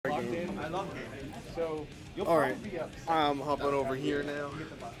I love it. So you'll Alright, probably be up. I'm hopping over here now.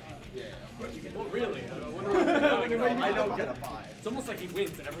 Well, really? I don't get a 5. It's almost like he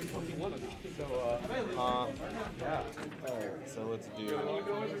wins every fucking one of them. So, yeah. Alright, so let's do. You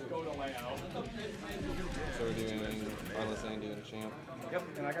can always just go to layout. So we're doing Arliss and doing champ. Yep,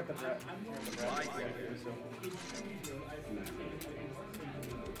 and I got the Brett. So.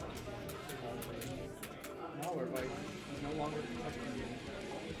 Malware bike is no longer protecting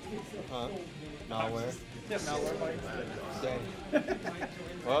Huh? Malware? Yeah, malware bike. Dang.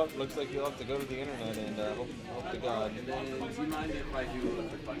 Well, looks like you'll have to go to the internet and hope to God. And then, do you mind if I do a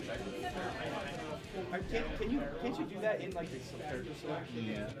quick bike check? Can't you do that in like the character selection?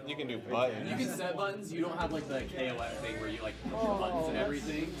 Yeah. You can do buttons. You can set buttons. You don't have like the KOF thing where you like push the buttons and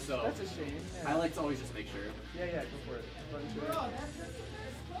everything. So That's a shame. Yeah. I like to always just make sure. Yeah, go for it.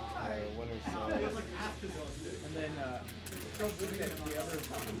 Winner's And then Charles looking at the other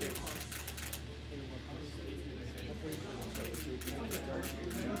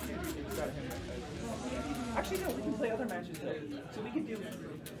Actually, no, we can play other matches though. So we can do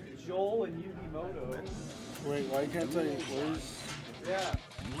Joel and Yugi Moto. Wait, why can't I? Where's? Yeah.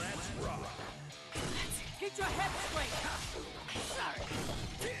 Let's rock. Get your head straight. Sorry.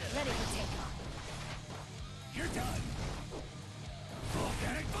 Ready to take off. You're done.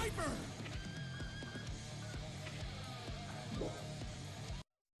 Volcanic Viper.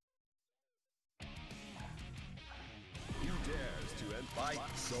 You dares to fight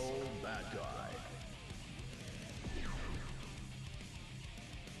Soul Bad Guy.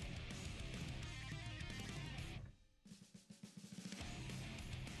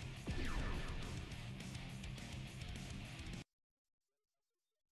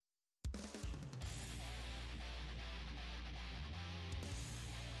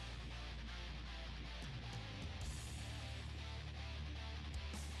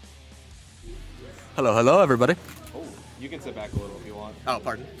 Hello, everybody. Oh, you can sit back a little if you want. Oh,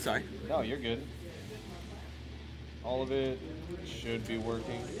 pardon. Sorry. No, you're good. All of it should be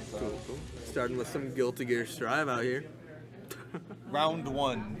working. So. Cool. Starting with some Guilty Gear Strive out here. Round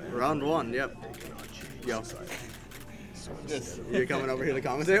 1. Round 1, yep. Yo. Just You coming over here to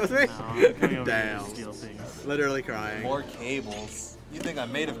commentate with me? No, I'm coming over here Damn. to steal things. Literally crying. more cables. You think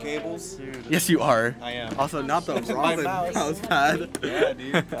I'm made of cables? Dude, Yes, you are. I am. Also, not the My Robin mouse. mouse pad. Yeah,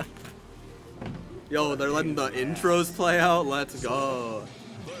 dude. Yo, they're letting the intros play out. Let's go.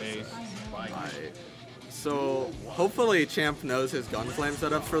 Base. Alright. So, hopefully Champ knows his gun flame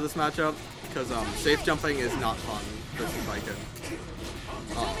setup for this matchup, because safe jumping is not fun versus Viking.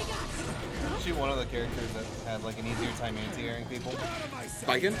 Is she one of the characters that had like an easier time anti-airing people?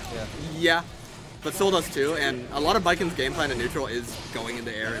 Viking? Yeah. Yeah, but Soul does too, and a lot of Viking's game plan in neutral is going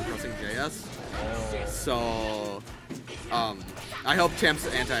into air and pressing JS. So, I hope Champ's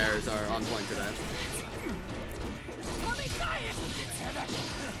anti-airs are on point today.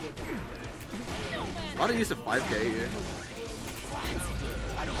 A lot of use of 5K here.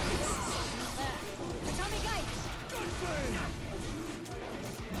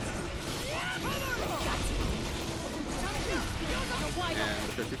 And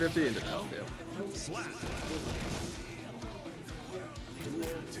the 50-50 into that field. Slap.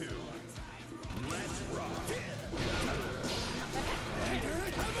 2. Let's rock.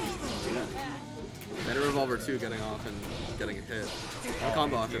 Meta Revolver 2 getting off and getting a hit. A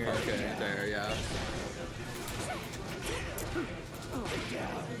combo after 5K there, yeah.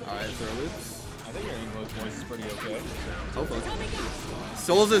 Alright, throw loops. I think your emote voice is pretty okay. Hopefully.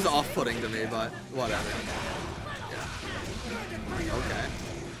 Souls is off-putting to me, but whatever. Okay.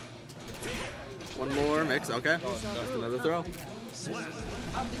 One more mix, okay. Just another throw.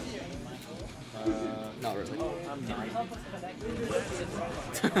 Not really.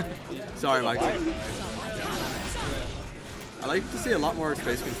 Sorry, Mike. I like to see a lot more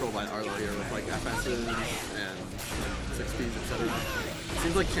space control by Arlo here with like FSs and like 6Ps, etc. It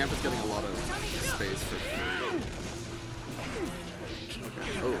seems like Champ is getting a lot of space for free.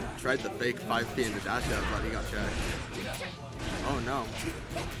 Okay. Oh, tried the fake 5P into dash out, but he got checked. Oh no.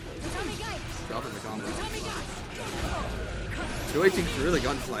 Dropping the combo. 218 is really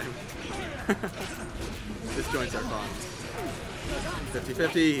gunflame. Disjoints are fun.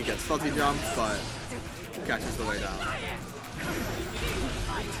 50-50, he gets fuzzy jumps, but catches the way down.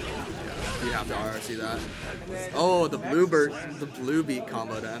 Yeah, you have to RRC that. Oh, the blue beat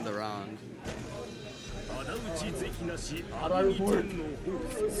combo to end the round.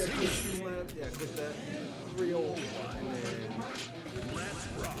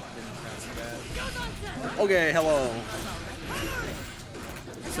 Okay, hello.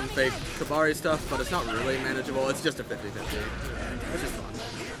 Some fake Kabari stuff, but it's not really manageable. It's just a 50-50, which is fun.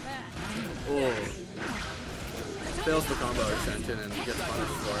 fails the combo extension and gets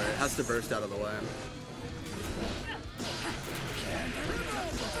punished for it. It has to burst out of the way.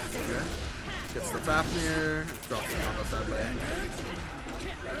 Okay. Gets the Fafnir, drops the combo sadly.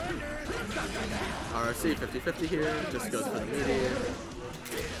 RRC 50-50 here, just goes for the meaty.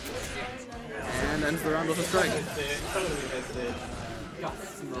 And ends the round with a strike.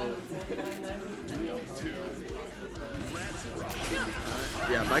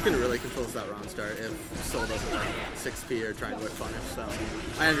 Yeah, Viking really controls that round start if Soul doesn't like 6P or try and whip punish, so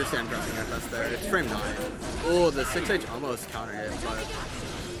I understand pressing FS there. It's frame 9. Oh, the 6H almost counter hit,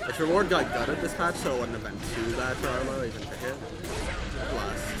 but its reward got gutted this patch, so it wouldn't have been too bad for Arlo even to hit.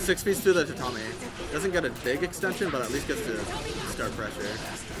 Plus, 6P's through the Tatami. Doesn't get a big extension, but at least gets to start pressure.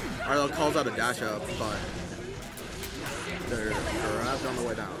 Arlo calls out a dash up, but they're grabbed on the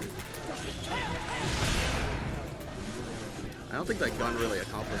way down. I don't think that gun really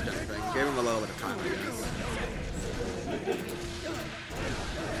accomplished anything. Gave him a little bit of time, I guess.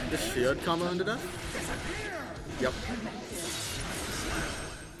 This shield combo into death? Yep.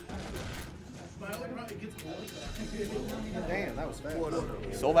 Damn, that was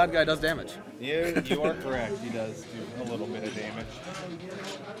fast. Soul Bad Guy does damage. Yeah, you are correct. He does do a little bit of damage.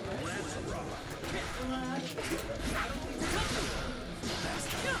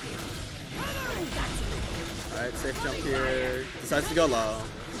 Alright, safe jump here. Decides to go low.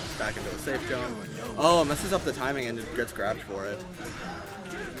 Back into a safe jump. Oh, messes up the timing and just gets grabbed for it.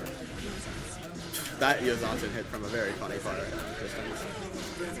 That Yozansen hit from a very funny far distance.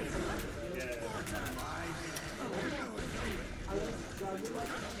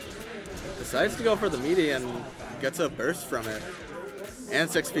 Decides to go for the meaty and gets a burst from it. And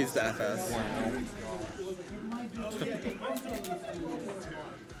 6P's to FS.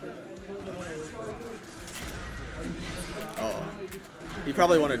 Oh. He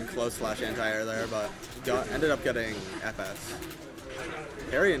probably wanted close slash anti-air there, but ended up getting FS.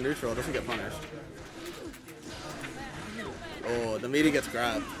 Parry in neutral, doesn't get punished. Oh, the meaty gets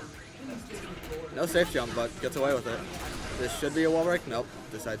grabbed. No safe jump, but gets away with it. This should be a wall break. Nope,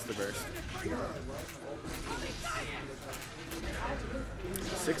 decides to burst.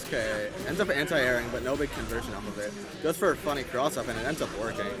 6K, ends up anti-airing, but no big conversion off of it. Goes for a funny cross-up, and it ends up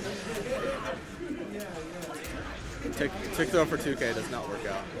working. Tick throw for 2K does not work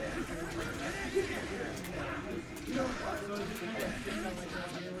out.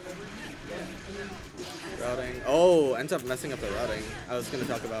 Routing. Oh, ends up messing up the routing. I was going to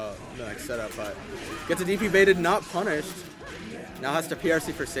talk about the next setup, but gets a DP baited, not punished. Now has to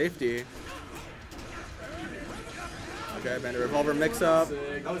PRC for safety. Okay, Bandit Revolver mix up.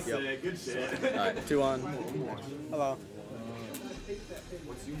 That was sick. Good shit. Alright, 2-1. Hello.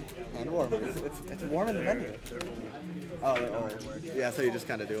 And warm. It's warm in the menu. Oh, yeah, so you just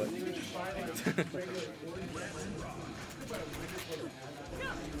kind of do it.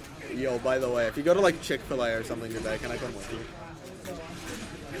 Yo, by the way, if you go to like Chick-fil-A or something today, can I come with you?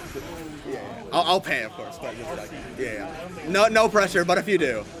 Yeah. I'll pay, of course, but just like, yeah. No pressure, but if you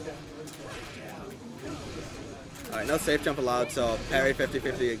do. Alright, no safe jump allowed, so parry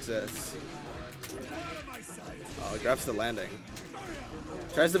 50-50 exists. Oh, grabs the landing.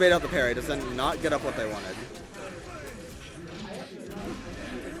 Tries to bait out the parry, does then not get up what they wanted.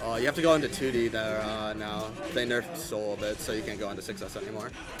 Oh, you have to go into 2D there now. They nerfed Soul a bit, so you can't go into 6S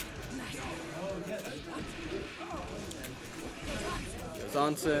anymore.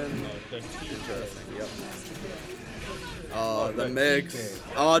 Johnson. Interesting, yep. Oh, the mix.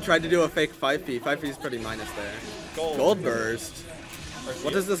 Oh, I tried to do a fake 5P. 5P is pretty minus there. Gold burst.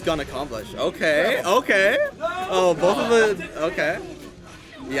 What does this gun accomplish? Okay, okay. Oh, both of the. Okay.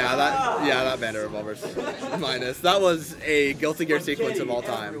 Yeah, that Bandit Revolver's minus. That was a Guilty Gear sequence of all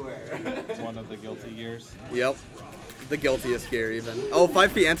time. It's one of the Guilty Gears. Yep. The guiltiest gear, even. Oh,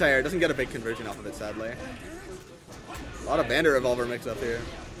 5P anti-air. Doesn't get a big conversion off of it, sadly. A lot of Bandit Revolver mix up here.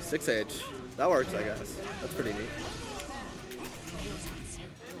 6H. That works, I guess. That's pretty neat.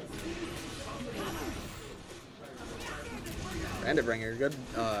 Bandit Bringer, good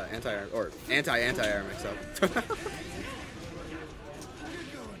anti-air, or anti-air mix up.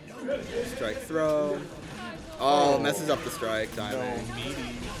 Strike throw. Oh, messes up the strike timing.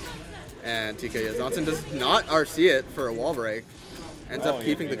 And TK Johnson does not RC it for a wall break. Ends up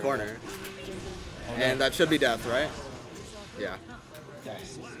keeping the corner. And that should be death, right? Yeah.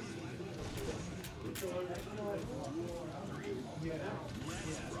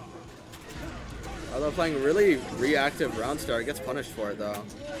 Although playing really reactive round start, gets punished for it though.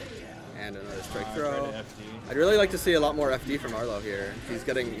 And another strike throw. I'd really like to see a lot more FD from Arlo here.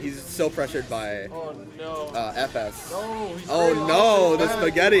 He's so pressured by FS. Oh no, the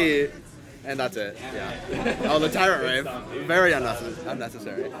spaghetti. And that's it. Yeah. Oh, the Tyrant Rave. Very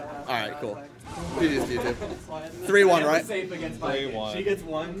unnecessary. Alright, cool. GG's to you two. 3-1, right? 3-1. She gets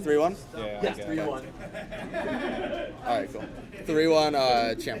 1. 3-1? Yeah. Yes, I 3-1. Alright, cool.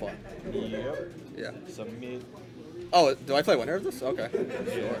 3-1, champ one. Yep. Yeah. Submit. Oh, do I play winner of this? Okay.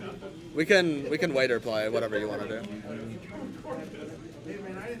 Sure. We can wait or play, whatever you want to do.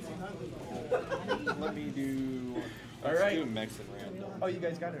 Let me do. All Let's right. do mix and random. Oh, you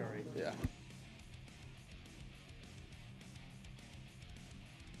guys got it already. Yeah.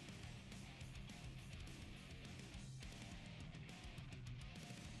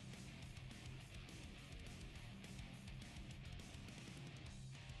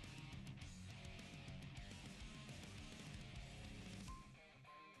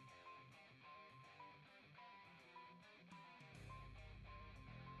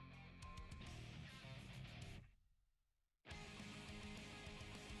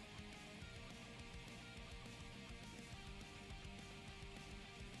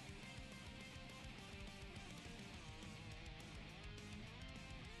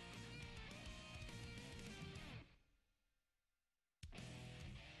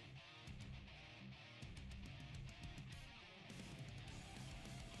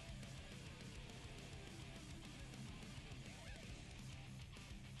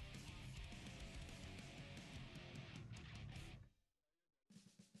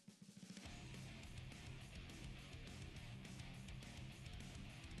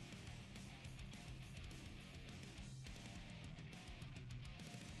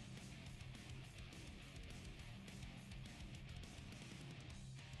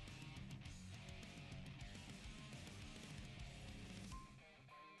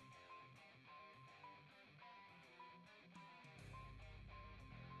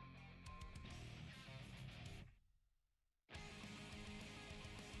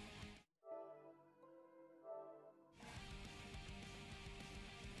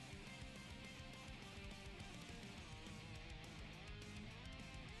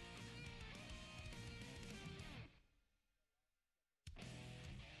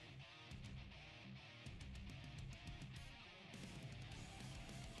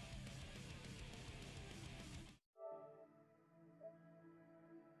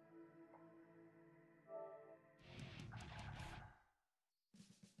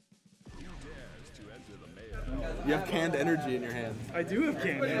 You have canned energy in your hand. I do have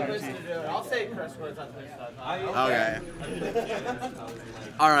canned energy. I'll say curse words on this side. Okay.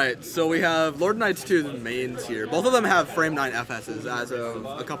 Alright, so we have Lord Knights 2 the mains here. Both of them have frame 9 FSs as of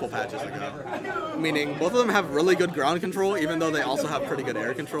a couple patches ago. Meaning both of them have really good ground control, even though they also have pretty good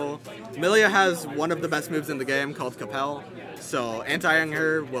air control. Milia has one of the best moves in the game called Capel, so anti-ing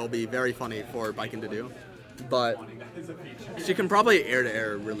her will be very funny for Baiken to do. But she can probably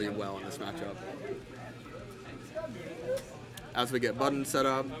air-to-air really well in this matchup. As we get buttons set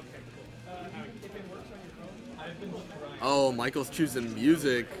up. Oh, Michael's choosing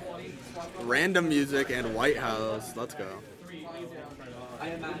music. Random music and White House. Let's go.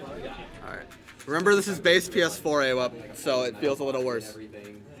 Alright. Remember, this is base PS4 AWUP, so it feels a little worse.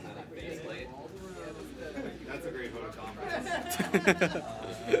 That's a great vote of confidence.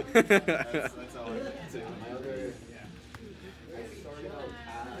 That's all I can say.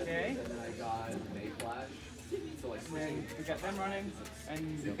 Okay. And then I got Mayflash. So like And then we got them running,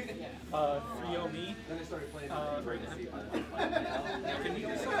 and 3-0 me. Then I started playing great to see Can you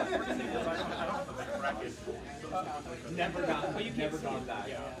just I don't have a bracket. Never gone back.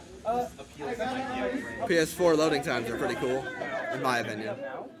 PS4 loading times are pretty cool, in my opinion.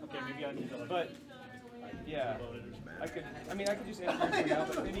 Now? Okay, maybe I need to. But yeah, I could just enter for now,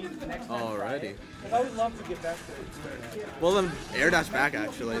 but maybe next time. Alrighty. I would love to get back to it. Well, then air dash back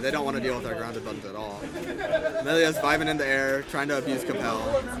actually. They don't want to deal with our grounded buttons at all. Milia's vibing in the air, trying to abuse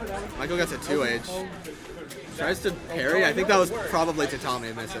Capel. Michael gets a 2H. Tries to parry. I think that was probably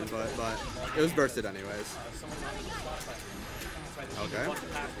Tatami missing, but it was bursted anyways. Okay.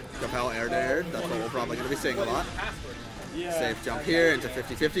 Capel air to air. That's what we're probably going to be seeing a lot. Safe jump here into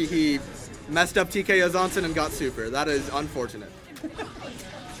 50-50. He messed up TK Ozanson and got super. That is unfortunate.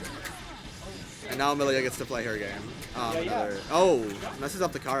 And now Milia gets to play her game. Oh, messes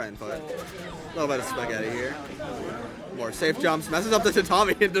up the car input. A little bit of spaghetti here. More safe jumps. Messes up the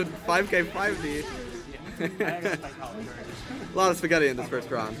Tatami into 5K 5D. A lot of spaghetti in this first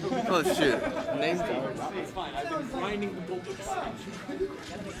round. Oh shoot. Name It's fine. I've been grinding the gold.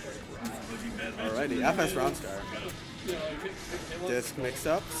 Alrighty, FS round star. Disc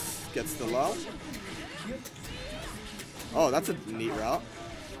mix-ups. Gets the low. Oh, that's a neat route.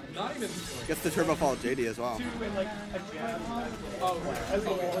 Gets the turbo fall JD as well. like a jab.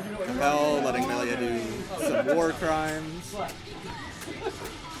 Bell letting Melia do some war crimes.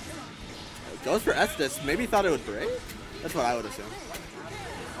 Goes for Estes. Maybe thought it would break? That's what I would assume.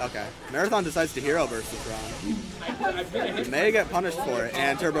 Okay. Marathon decides to hero burst this round. He may get punished for it,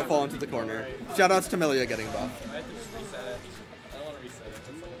 and turbo fall into the corner. Shoutouts to Melia getting buffed. I have to just reset it. I don't want to reset it.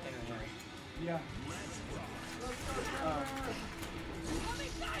 That's like a pain in the neck. Yeah.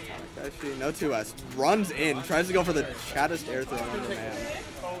 No 2S. Runs in. Tries to go for the chattest air throw on the man.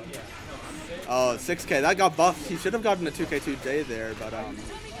 Oh, 6K. That got buffed. He should have gotten a 2K2J there, but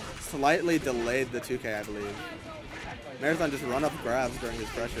slightly delayed the 2K, I believe. Marathon just run up grabs during his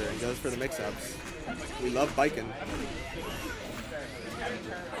pressure and goes for the mix-ups. We love biking.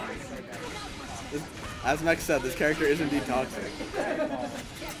 As Mex said, this character is indeed toxic.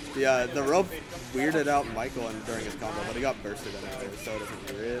 The rope weirded out Michael during his combo, but he got bursted anyway, so it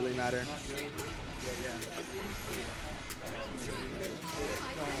doesn't really matter.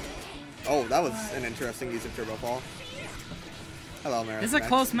 Oh, that was an interesting use of turbo fall. Hello, Marathon. This is a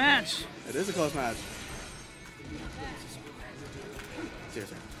close match. It is a close match.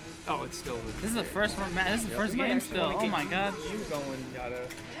 Seriously. Oh, it's still. This is the first one. This is the first game still. Oh my god.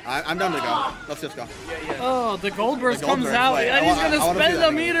 I'm done to go. Let's just go. Oh, the gold burst comes burst, out. wait, And he's gonna spend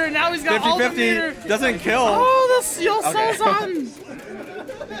the meter. Now he's got all the meter. 50-50 doesn't kill. Oh, the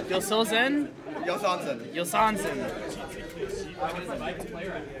Yosozan. Yosozen? Yosansen.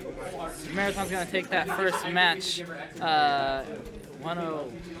 Marathon's gonna take that first match.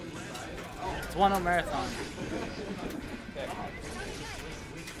 1-0. It's 1-0 Marathon.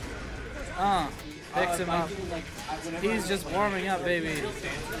 Picks him up. He's just warming up, baby.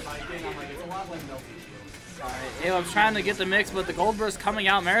 Alright, Ayo's trying to get the mix, but the gold burst coming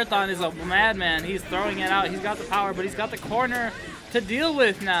out. Marathon is a madman. He's throwing it out. He's got the power, but he's got the corner to deal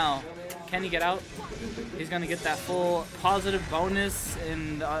with now. Can he get out? He's going to get that full positive bonus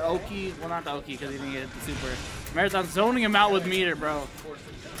in Oki. Well, not the Oki because he didn't get the super. Marathon zoning him out with meter, bro.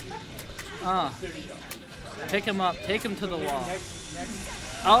 Pick him up. Take him to the wall.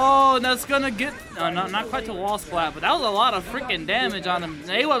 Oh, that's going to get... No, not quite to wall splat, but that was a lot of freaking damage on him.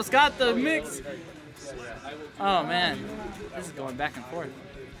 Awup's got the mix. Oh, man. This is going back and forth.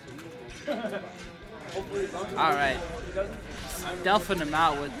 All right. Delphing him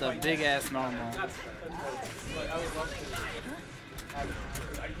out with the big-ass normal.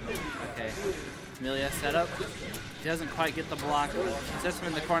 Okay. Melia set up. He doesn't quite get the block. Sets him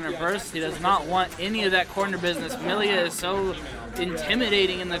in the corner burst. He does not want any of that corner business. Melia is so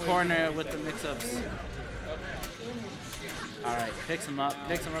intimidating in the corner with the mix-ups. All right. Picks him up.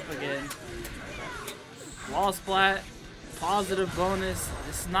 Picks him up again. Wall splat. Positive bonus.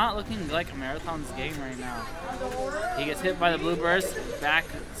 It's not looking like a Marathon's game right now. He gets hit by the blue burst,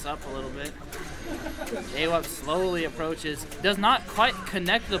 backs up a little bit. Awup slowly approaches. Does not quite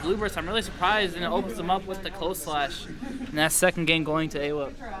connect the blue burst. I'm really surprised, and it opens him up with the close slash. And that's second game going to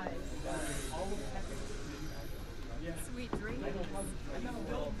Awup. Sweet dreams.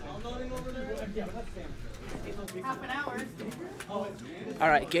 Half an hour. All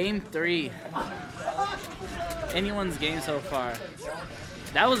right, game 3. Anyone's game so far.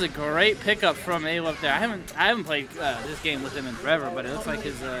 That was a great pickup from Awup there. I haven't played this game with him in forever, but it looks like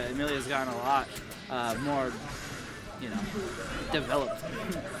his Emilia's gotten a lot more, developed.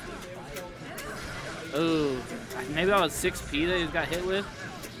 Ooh, maybe that was 6P that he got hit with.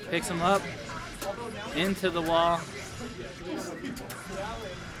 Picks him up into the wall.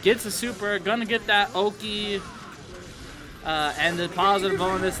 Gets a super. Gonna get that Oki. And the positive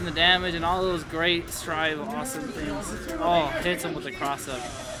bonus and the damage and all those great strive awesome things. Oh, hits him with the cross up.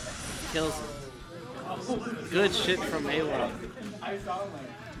 Kills him. Good shit from Awup.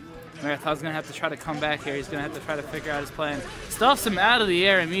 Marathon's gonna have to try to come back here. He's gonna have to try to figure out his plan. Stuffs him out of the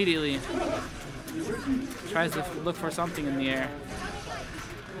air immediately. Tries to look for something in the air.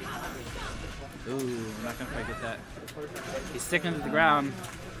 Ooh, I'm not gonna quite get that. He's sticking to the ground,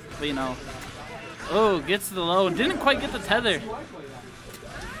 but oh, gets to the low. Didn't quite get the tether.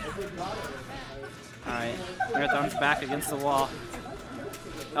 Alright, Marathon's back against the wall.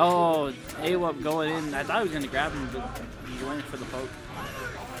 Oh, Awup going in. I thought he was going to grab him, but he went for the poke.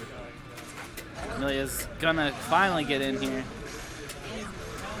 Emilia's gonna finally get in here.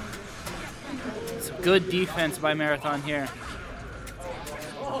 Some good defense by Marathon here.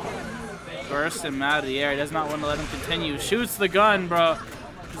 Bursts him out of the air. He does not want to let him continue. Shoots the gun, bro.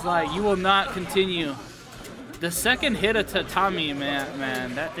 He's like, you will not continue. The second hit of Tatami,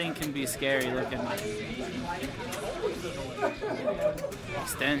 man, that thing can be scary looking.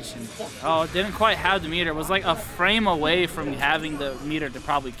 Extension. Oh, it didn't quite have the meter. It was like a frame away from having the meter to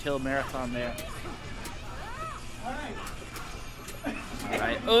probably kill Marathon there.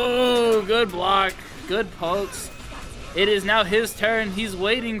 Alright. Oh, good block. Good pokes. It is now his turn. He's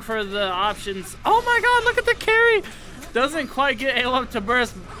waiting for the options. Oh my god, look at the carry! Doesn't quite get A-Wop to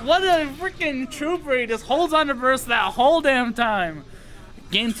burst. What a freaking trooper. He just holds on to burst that whole damn time.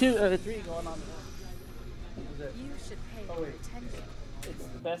 Game 3 going on. You should pay more attention. It's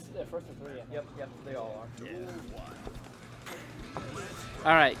the best, first of 3. Yep, they all are. Yeah.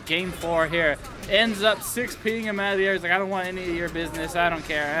 Alright, game 4 here. Ends up 6P'ing him out of the air. He's like, I don't want any of your business. I don't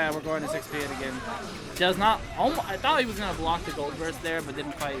care. We're going to 6P it again. Does not. I thought he was going to block the gold burst there, but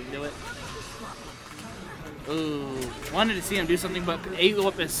didn't quite do it. Ooh. Wanted to see him do something, but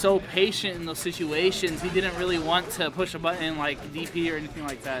A-Wop is so patient in those situations. He didn't really want to push a button like DP or anything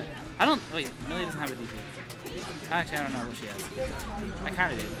like that. Wait, Millie doesn't have a DP. Actually, I don't know what she has. I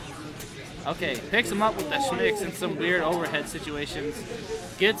kind of did. Okay, picks him up with the schmicks in some weird overhead situations.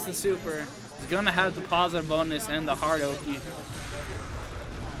 Gets the super. He's going to have the positive bonus and the hard Oki.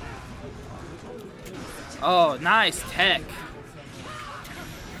 Oh, nice tech.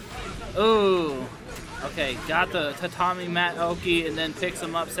 Ooh. Okay, got the Tatami Mat Oki and then picks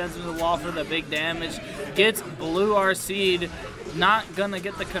him up, sends him to the wall for the big damage. Gets blue RC'd. Not going to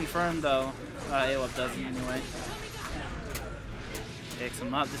get the confirm though. A-Wop doesn't anyway. Picks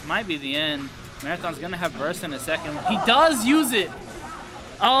him up. This might be the end. Marathon's gonna have burst in a second. He does use it!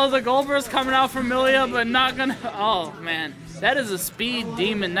 Oh, the gold burst coming out from Milia, but not gonna... Oh, man. That is a speed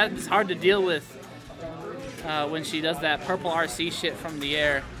demon. That is hard to deal with when she does that purple RC shit from the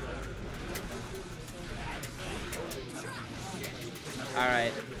air.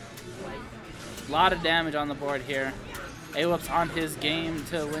 Alright. A lot of damage on the board here. A-Wop's on his game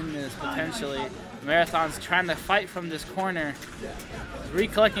to win this, potentially. Marathon's trying to fight from this corner. He's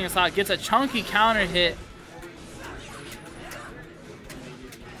recollecting his thought, gets a chunky counter hit.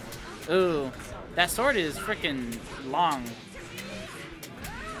 Ooh, that sword is freaking long.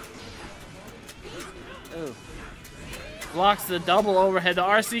 Ooh. Blocks the double overhead. The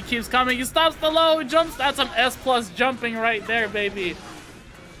RC keeps coming. He stops the low, jumps. That's some S+ jumping right there, baby.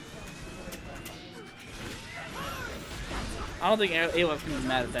 I don't think A-Wop can be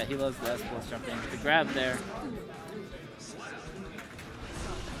mad at that. He loves the S+ jumping. The grab there.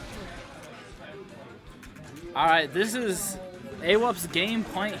 Alright, this is A-Wop's game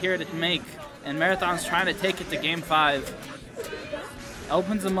point here to make. And Marathon's trying to take it to game 5.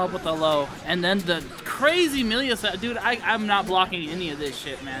 Opens him up with a low. And then the crazy Milia set. Dude, I'm not blocking any of this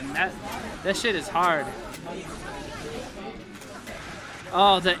shit, man. That shit is hard.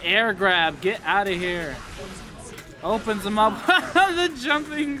 Oh, the air grab. Get out of here. Opens him up. The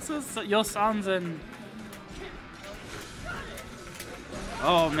jumping Yosanzen.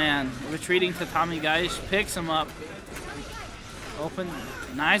 Oh man, retreating Tatami Gaish picks him up.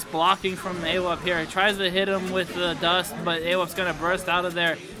 Nice blocking from A-Wop here. He tries to hit him with the dust, but A-Wop's gonna burst out of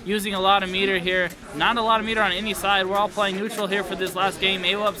there. Using a lot of meter here. Not a lot of meter on any side. We're all playing neutral here for this last game.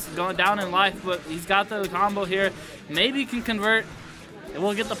 A-Wop's going down in life, but he's got the combo here. Maybe he can convert. And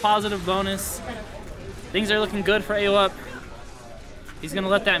we'll get the positive bonus. Things are looking good for A-Wop. He's gonna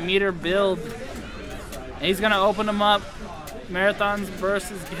let that meter build. And he's gonna open him up. Marathon's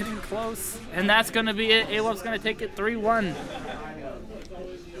burst is getting close. And that's gonna be it. A-Wop's gonna take it 3-1.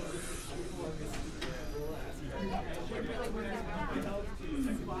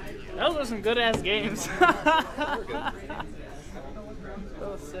 Those are some good ass games. That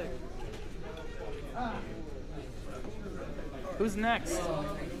was sick. Who's next?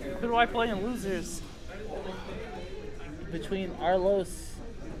 Who do I play in losers? Between Arlos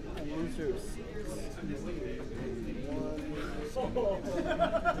and losers.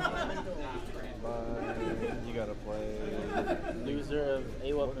 You gotta play Loser of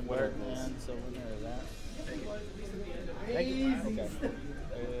A-Wop and Birdman, so winner of that. Okay.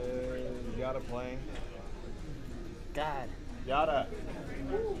 You gotta play. God. Gotta.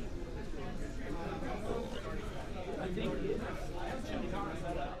 I think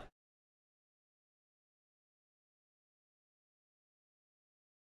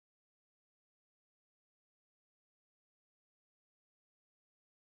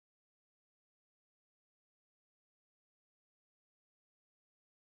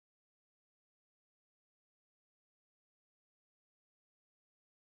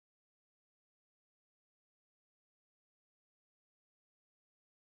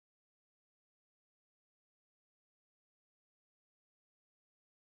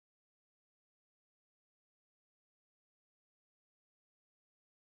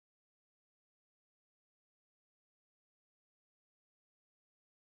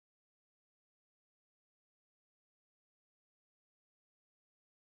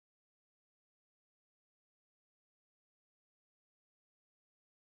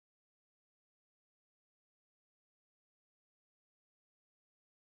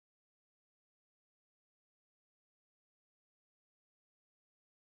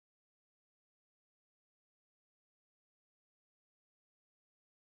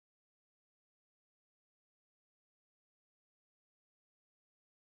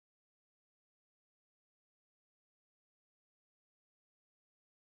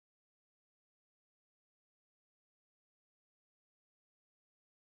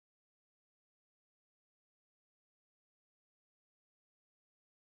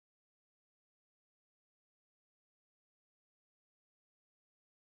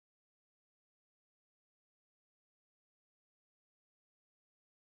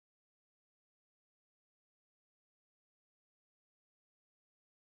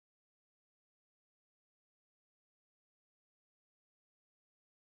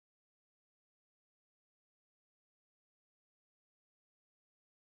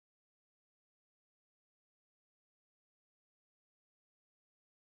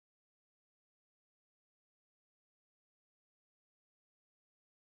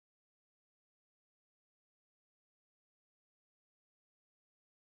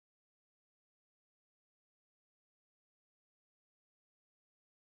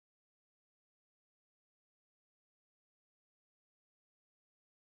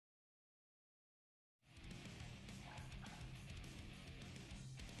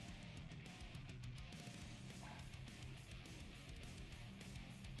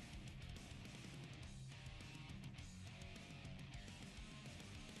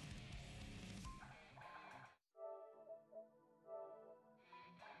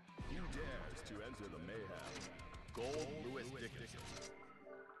to enter the mayhem. Gold Lewis Dickinson.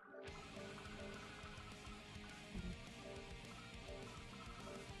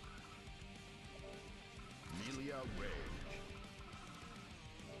 Amelia Rage.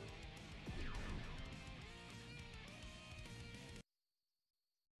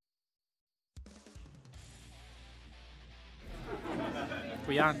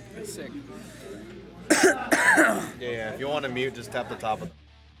 We on? Sick. Yeah, if you want to mute, just tap the top of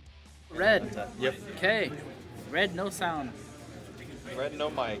Red. Yep. Okay. Red, no sound. Red, no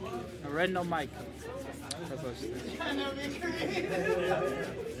mic. Red, no mic.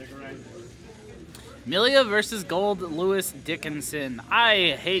 Amelia versus Gold Lewis Dickinson.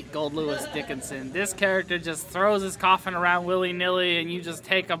 I hate Gold Lewis Dickinson. This character just throws his coffin around willy-nilly and you just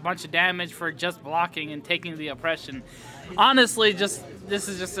take a bunch of damage for just blocking and taking the oppression. Honestly, this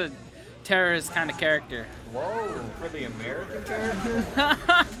is just a terrorist kind of character. Whoa, for the American character?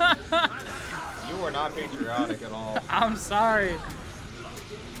 You are not patriotic at all. I'm sorry.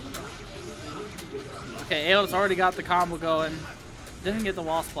 Okay, Aeol's already got the combo going. Didn't get the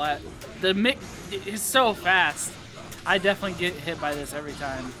wall splat. The mix is so fast. I definitely get hit by this every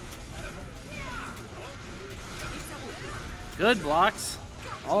time. Good blocks.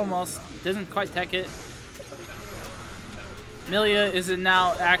 Almost. Didn't quite tech it. Amelia is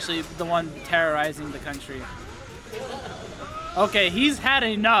now actually the one terrorizing the country. Okay, he's had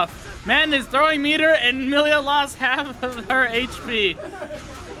enough. Man is throwing meter and Amelia lost half of her HP.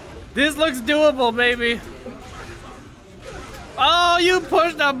 This looks doable, baby. Oh, you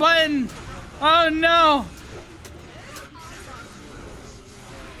pushed a button. Oh no.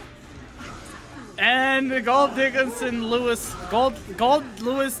 And Gold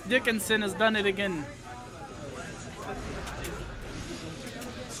Lewis Dickinson has done it again.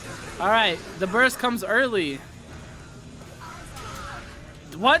 All right, the burst comes early.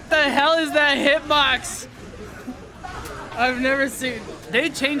 What the hell is that hitbox? I've never seen. They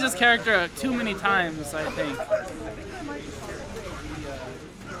changed this character too many times, I think.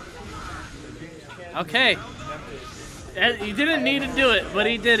 Okay. He didn't need to do it, but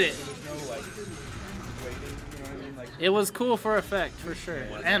he did it. It was cool for effect, for sure.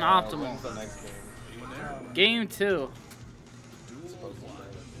 And optimal. Game 2.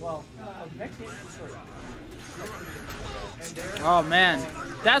 Oh man,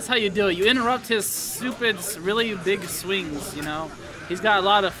 that's how you do it. You interrupt his stupid, really big swings, you know? He's got a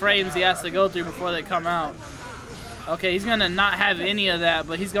lot of frames he has to go through before they come out. Okay, he's gonna not have any of that,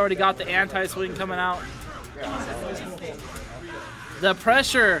 but he's already got the anti-swing coming out. The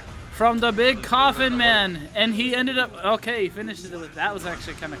pressure from the big coffin man, and he ended up, okay, he finished it with, that was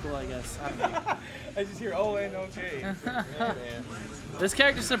actually kind of cool, I guess. I don't know. I just hear oh and okay. This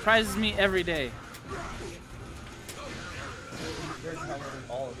character surprises me every day.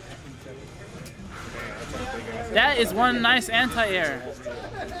 That is one nice anti-air. Oh,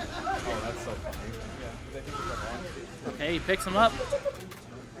 that's so funny. Okay, he picks him up.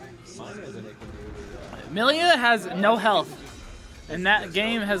 Amelia has no health, and that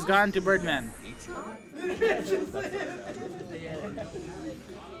game has gone to Birdman.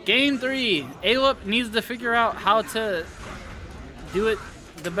 Game 3. Aewup needs to figure out how to do it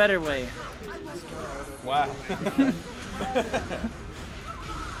the better way. Wow.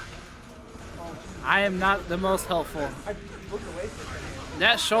 I am not the most helpful.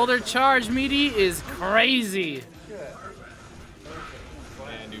 That shoulder charge, meaty, is crazy.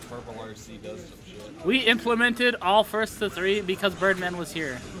 Man, dude, Purple RC does some shit. We implemented all first to 3 because Birdman was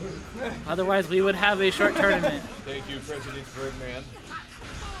here. Otherwise, we would have a short tournament. Thank you, President Birdman.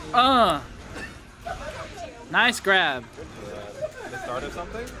 Nice grab. The start of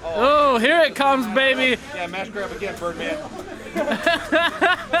something? Oh, here it comes, baby. Yeah, mash grab again, Birdman.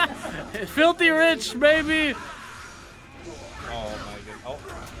 Filthy rich, baby. Oh my god. Oh.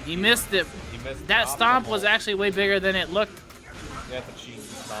 He missed it. He missed That the stomp optimal. was actually way bigger than it looked. You have to cheat and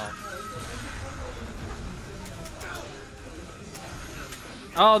stomp.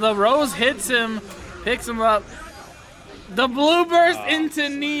 Oh, the rose hits him, picks him up. The blue burst into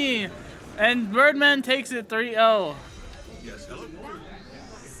knee, and Birdman takes it 3-0.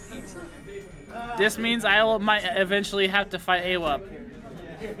 This means I might eventually have to fight Aewup.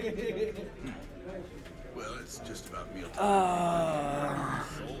 Well, it's just about meal time.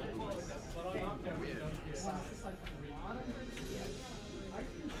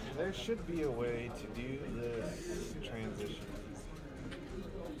 There should be a way to do this transition.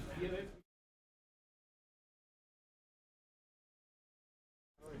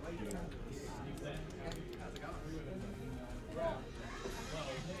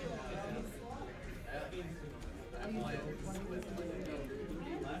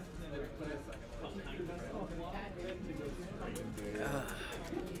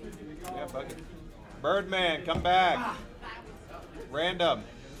 Okay. Birdman, come back. Random.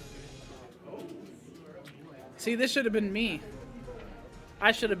 See, this should have been me.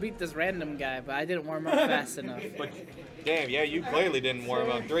 I should have beat this random guy, but I didn't warm up fast enough. But, damn, yeah, you clearly didn't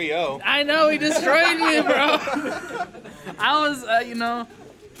warm up 3-0. I know, he destroyed me, bro. I was, you know,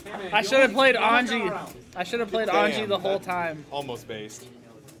 I should have played Anji. I should have played Anji the whole time. Almost based.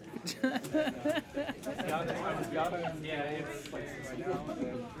 Yeah, it's like right now.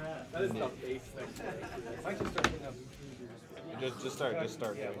 That is the base thing. I can start putting up. Just start doing So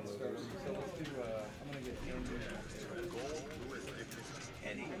losers. let's do. I'm gonna get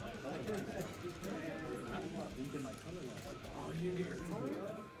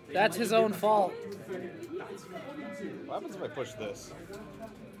That's his own fault. What happens if I push this?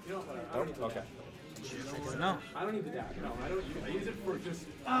 Nope. Okay. No. I don't need the dash. No, I don't. I use it for just.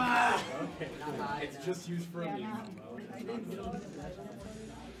 Okay. It's just used for a meme.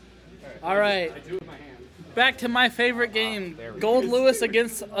 All right. I do it with my hand. Back to my favorite game, Gold Lewis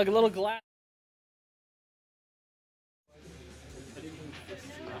against a little glass.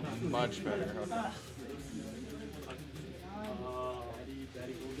 Much better.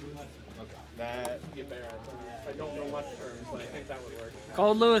 Okay. That. I don't know what terms, but I think that would work.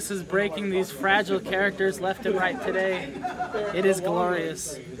 Gold Lewis is breaking these fragile characters left and right today. It is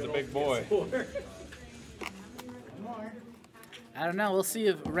glorious. He's a big boy. I don't know. We'll see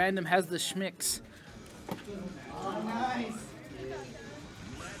if Random has the schmicks.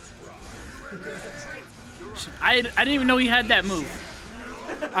 I didn't even know he had that move.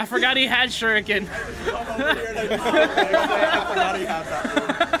 I forgot he had Shuriken. I forgot he had that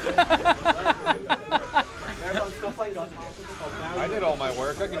I did all my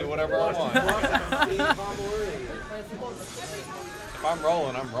work. I can do whatever I want. If I'm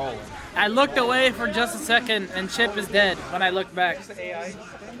rolling, I'm rolling. I looked away for just a second, and Chip is dead when I looked back.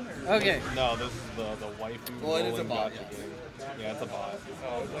 Okay. No, this is the waifu. Well, it is a rolling bot, gotcha yes. game. Yeah, it's a bot.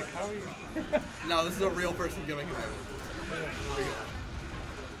 Like, how are you? No, this is a real person giving him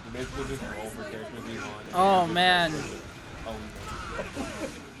You basically just roll for characters you want. Oh man, Oh,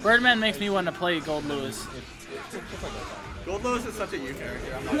 Birdman makes me want to play Gold Lewis. Gold Lewis is such a you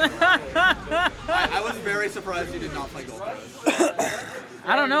character. I'm not sure. I was very surprised you did not play Gold Lewis.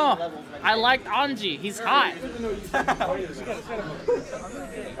 I don't know. I liked Anji. He's hot.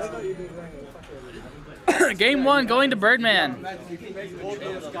 Game 1 going to Birdman.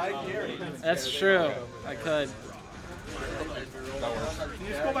 That's true. I could. Can you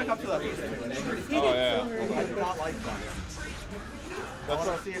just go back up to that? Oh yeah. I do not like that. I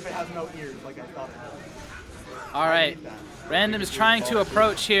want to see if it has no ears like I thought it had. All right. Random is trying to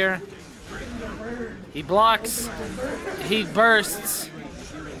approach here. He blocks. He bursts.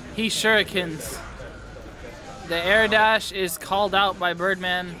 He shurikens. The air dash is called out by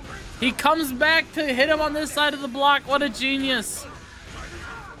Birdman. He comes back to hit him on this side of the block. What a genius.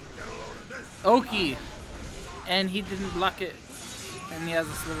 Oki. And he didn't block it. And he has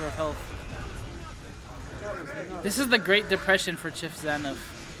a sliver of health. This is the Great Depression for Chief Zanov.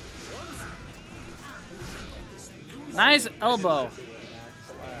 Nice elbow.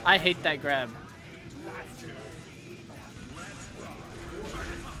 I hate that grab.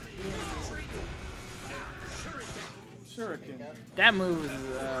 That move is,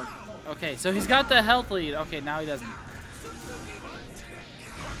 okay, so he's got the health lead. Okay, now he doesn't.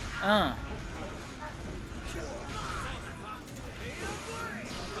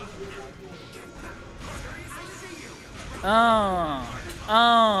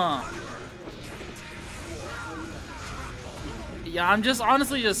 Yeah, I'm just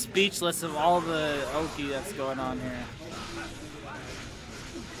honestly just speechless of all the Oki that's going on here.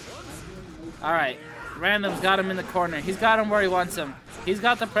 Alright, Random's got him in the corner. He's got him where he wants him. He's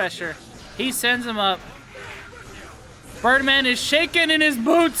got the pressure. He sends him up. Birdman is shaking in his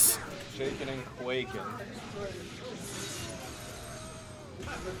boots. Shaking and quaking.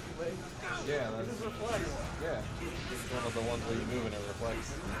 Yeah, that's yeah. It's one of the ones where you move and it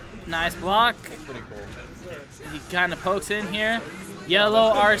reflects. Nice block. That's pretty cool. He kind of pokes in here.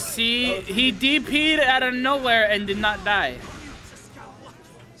 Yellow RC. He DP'd out of nowhere and did not die.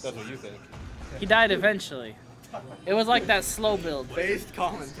 That's what you think. He died eventually. It was like that slow build. Based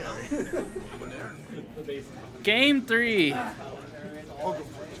commentary. Game 3.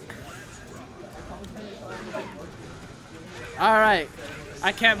 Alright.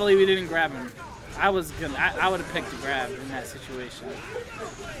 I can't believe he didn't grab him. I would have picked a grab in that situation.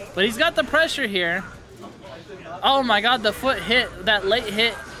 But he's got the pressure here. Oh my god, the foot hit, that late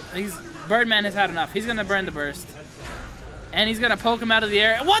hit. Birdman has had enough. He's gonna burn the burst. And he's gonna poke him out of the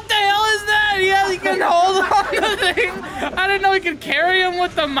air. What the hell is that? He can hold on to the thing. I didn't know he could carry him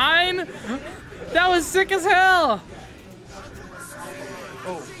with the mine. That was sick as hell.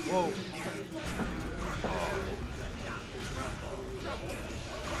 Oh, whoa.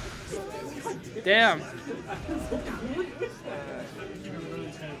 Damn.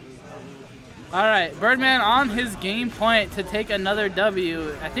 All right, Birdman on his game point to take another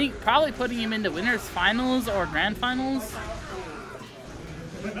W. I think probably putting him into winners finals or grand finals.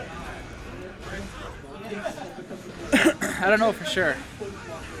 I don't know for sure.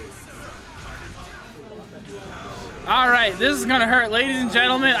 All right, this is gonna hurt, ladies and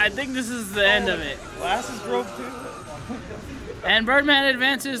gentlemen. I think this is the end of it. Glasses broke too. And Birdman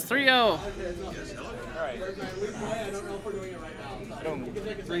advances 3-0. All right.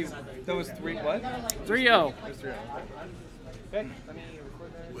 That was 3 what? 3-0. That was 3-0. Okay, let me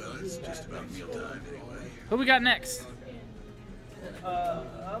record that. Well, it's just about mealtime anyway. Who we got next?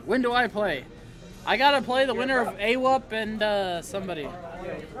 When do I play? I gotta play the winner of AWUP and somebody. Yeah,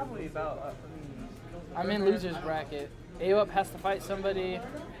 you're probably about. I'm in loser's bracket. AWUP has to fight somebody.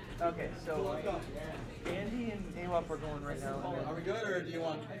 Okay, so Andy and AWUP are going right now. Are we good, or do you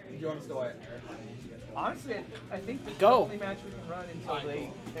want us to wait? Honestly, I think this is Go. the only match we can run until they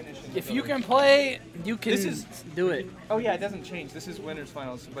finish. If you can play, you can do it. Oh yeah, it doesn't change. This is winners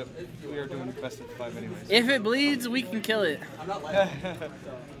finals, but we are doing best of 5 anyways. If it bleeds, we can kill it. I'm not letting.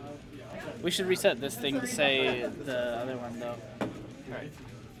 We should reset this thing to say the other one though. Alright.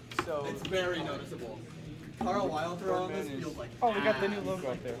 So It's very noticeable. Carl Wilder on this feels like. oh, we got the new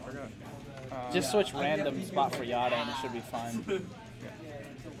logo up there. I forgot. Just switch random spot for Yada and it should be fine.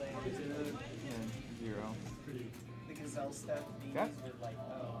 0.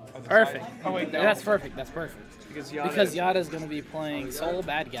 Perfect. Oh wait, no. That's perfect. That's perfect. because Yada's gonna be playing Soul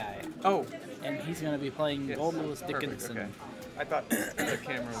Bad Guy, Oh, and he's gonna be playing yes. Gold Lewis Perfect, Dickinson. okay. I thought the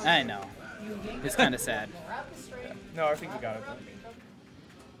camera was... I know. It's kind of sad. No, I think we got it.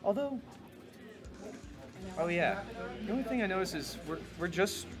 Although, oh yeah, the only thing I noticed is we're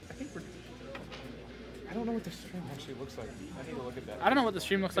just, I think we're, I don't know what the stream actually looks like. I need to look at that. I don't know what the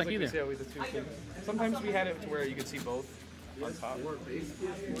stream looks like we either. see how we the two things. Sometimes we had it to where you could see both on top.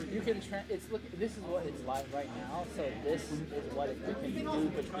 You can. It's look. This is what it's live right now. So this is what we can do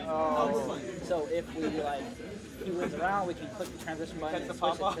between. Oh. So if we like, he moves around, we can click the transition button Catch and the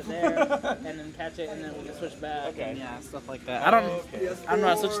switch pop-up. it to there, and then catch it, and then we can switch back. Okay. And yeah, stuff like that. I don't know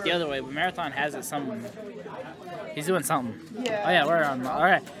how to switch it the other way, but Marathon has it some. He's doing something. Yeah. Oh yeah, we're on. All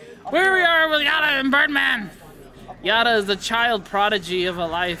right. Where we are with Yada and Birdman. Yada is the child prodigy of a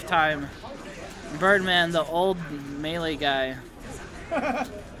lifetime. Birdman, the old melee guy.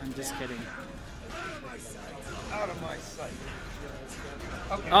 I'm just kidding. Out of my sight.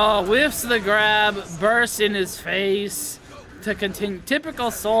 Okay. Oh, whiffs the grab, bursts in his face to continue.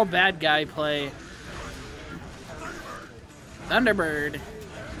 Typical Soul Bad Guy play. Thunderbird.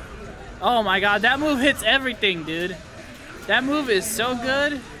 Oh my god, that move hits everything, dude. That move is so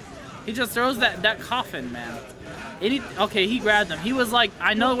good. He just throws that coffin, man. Okay, he grabbed him. He was like,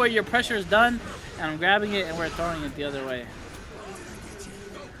 I know where your pressure is done, and I'm grabbing it and we're throwing it the other way.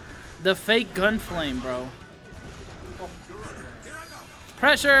 The fake gun flame, bro.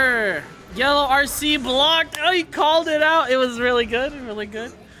 Pressure! Yellow RC blocked! Oh, he called it out! It was really good, really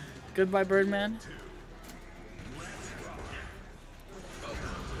good. Good by Birdman.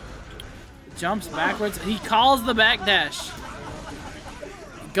 Jumps backwards. He calls the backdash.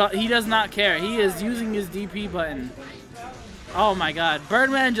 He does not care. He is using his DP button. Oh my god.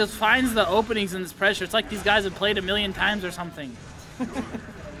 Birdman just finds the openings in this pressure. It's like these guys have played 1,000,000 times or something.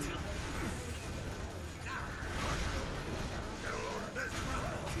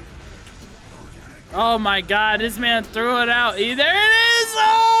 Oh my god, this man threw it out. There it is!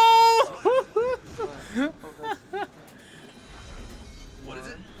 Oh! What is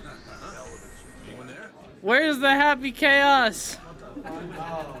it? Anyone there? Where's the happy chaos?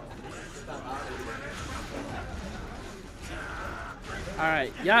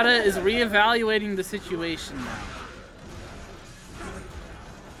 Alright, Yada is reevaluating the situation now.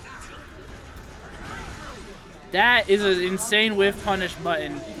 That is an insane whiff punish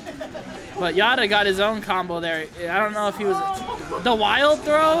button. But Yada got his own combo there. I don't know if he was... The wild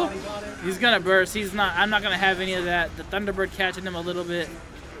throw? He's gonna burst. He's not... I'm not gonna have any of that. The Thunderbird catching him a little bit.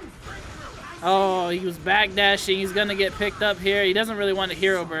 Oh, he was backdashing. He's gonna get picked up here. He doesn't really want a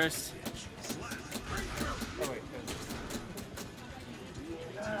hero burst.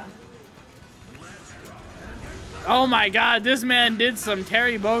 Oh my god, this man did some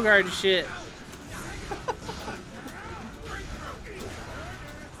Terry Bogard shit.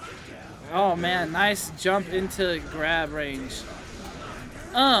 Oh man, nice jump into grab range.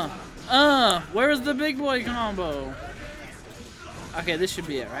 Where's the big boy combo? Okay, this should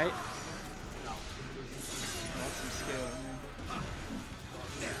be it, right?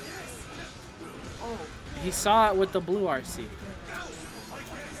 He saw it with the blue RC.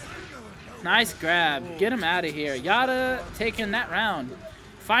 Nice grab. Get him out of here. Yada taking that round.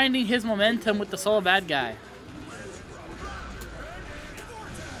 Finding his momentum with the solo bad guy.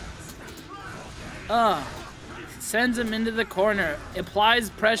 Sends him into the corner. Applies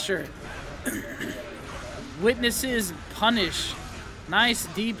pressure. Witnesses punish. Nice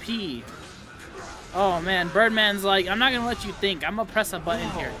DP. Oh man, Birdman's like, I'm not gonna let you think. I'm gonna press a button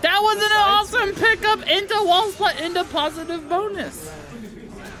here. That was an awesome pickup into wall split into positive bonus.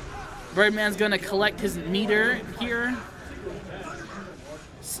 Birdman's gonna collect his meter here.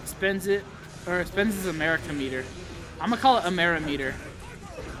 Spends his America meter. I'm gonna call it Amerimeter.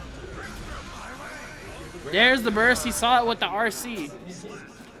 There's the burst. He saw it with the RC.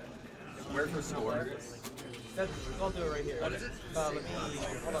 Where's the score? I'll do it right here. Hold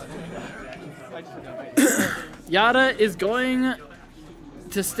on. I just forgot. Yada is going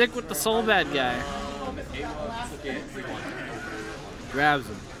to stick with the soul bad guy. Grabs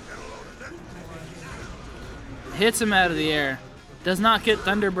him. Hits him out of the air. Does not get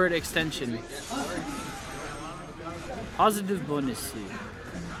Thunderbird extension. Positive bonus.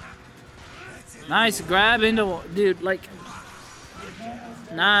 Nice grab into, dude, like,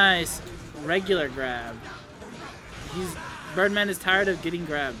 nice regular grab. Birdman is tired of getting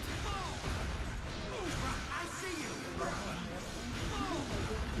grabbed.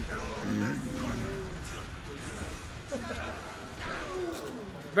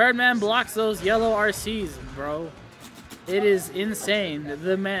 Birdman blocks those yellow RCs, bro. It is insane.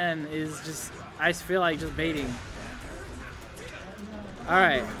 The man is just, I feel like just baiting.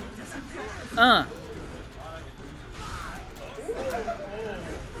 Alright.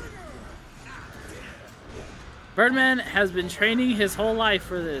 Birdman has been training his whole life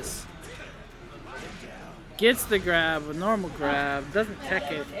for this. Gets the grab, a normal grab, doesn't tech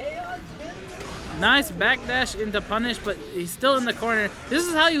it. Nice backdash into punish, but he's still in the corner. This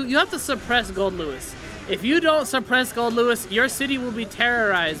is how you have to suppress Gold Lewis. If you don't suppress Gold Lewis, your city will be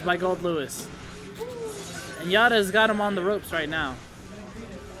terrorized by Gold Lewis. And Yada's got him on the ropes right now.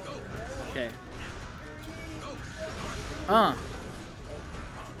 Okay.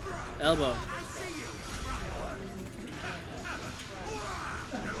 Elbow.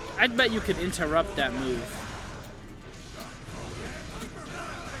 I bet you could interrupt that move.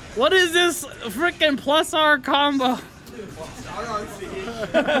 What is this freaking plus R combo?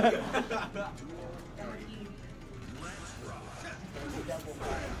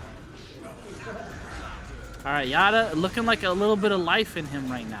 Alright, Yada looking like a little bit of life in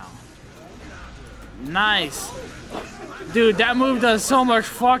him right now. Nice. Dude, that move does so much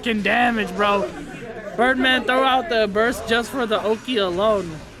fucking damage, bro. Birdman throw out the burst just for the Oki alone.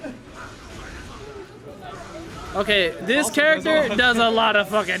 Okay, this character does a lot of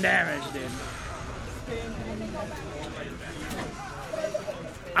fucking damage, dude.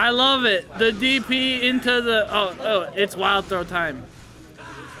 I love it. The DP into the... Oh, it's wild throw time.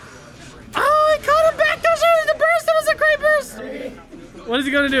 Oh, he caught him back. That was the burst. That was a great burst. What is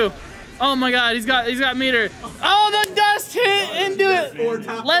he gonna do? Oh my god, he's got meter. Oh, the dust hit into it.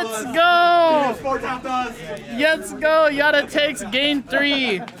 Let's go. Let's go. Yada takes game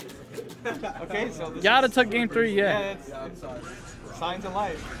 3. Okay, so this Yada took game 3, yeah. it's signs of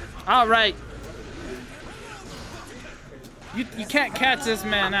life. All right. You can't catch this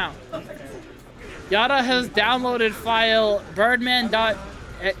man out. Yada has downloaded file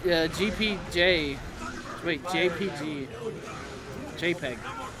birdman.gpj. Wait, JPG. JPEG.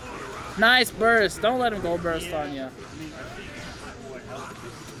 Nice burst. Don't let him gold burst on you.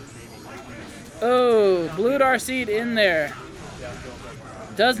 Oh, blue RC'd in there.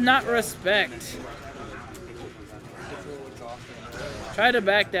 Does not respect. Try to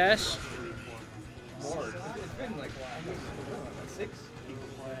backdash.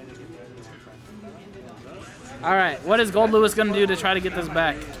 Alright, what is Gold Lewis gonna do to try to get this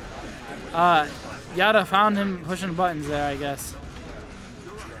back? Yada found him pushing buttons there, I guess.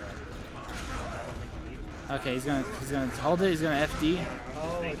 Okay, he's gonna hold it, he's gonna FD.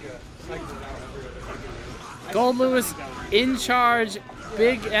 Gold Lewis in charge,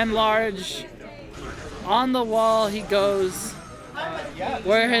 big and large. On the wall he goes.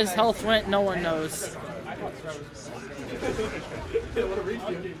 Where his health went, no one knows.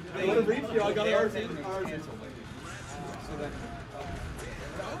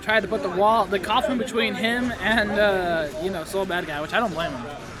 Tried to put the coffin between him and, Soul Bad Guy, which I don't blame him.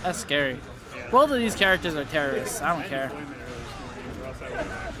 That's scary. Both of these characters are terrorists. I don't care.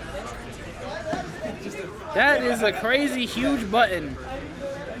 That is a crazy huge button.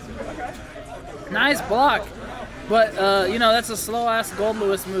 Nice block. But, you know, that's a slow-ass Gold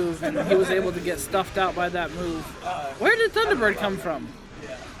Lewis move, and he was able to get stuffed out by that move. Where did Thunderbird come from?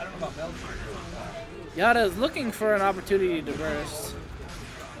 Yada is looking for an opportunity to burst.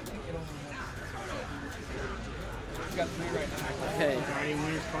 Okay.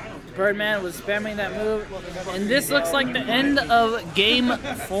 Birdman was spamming that move, and this looks like the end of Game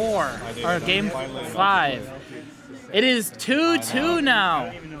 4, or Game 5. It is 2-2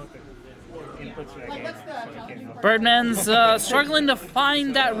 now. Birdman's struggling to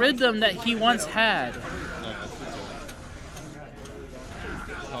find that rhythm that he once had.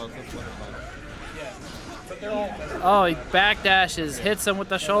 Oh, he backdashes, hits him with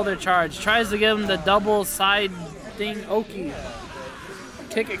the shoulder charge, tries to give him the double side thing Oki.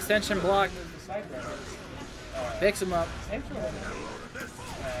 Kick extension block. Picks him up.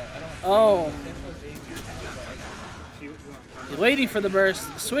 Oh. He's waiting for the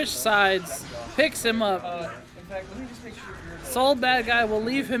burst. Switch sides. Picks him up. Soul Bad Guy will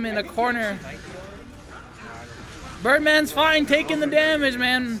leave him in a corner. Birdman's fine taking the damage,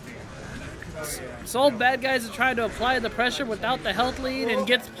 man. Soul Bad Guys are trying to apply the pressure without the health lead and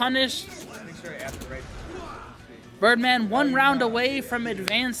gets punished. Birdman 1 round away from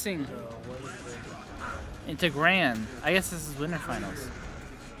advancing into Grand. I guess this is winter finals.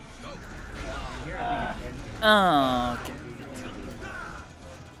 Oh, okay.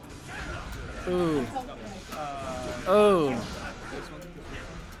 Ooh. Oh.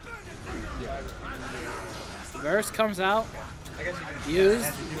 Verse comes out.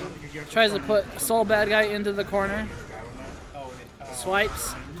 Used. Tries to put Soul Bad Guy into the corner.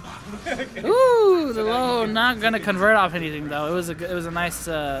 Swipes. Ooh, the low, not gonna convert off anything though. It was a nice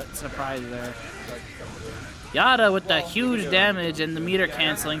surprise there. Yada with the huge damage and the meter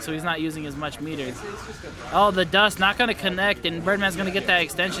canceling, so he's not using as much meter. Oh, the dust not gonna connect, and Birdman's gonna get that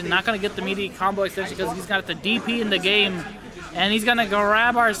extension. Not gonna get the meaty combo extension because he's got the DP in the game, and he's gonna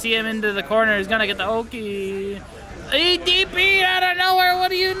grab RCM into the corner. He's gonna get the Oki. He DP out of nowhere. What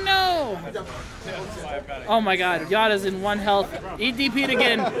do you know? Oh my God, Yada's in 1 health. He DP'd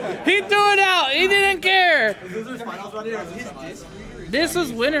again. He threw it out. He didn't care. This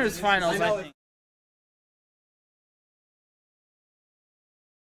was winners finals, I think.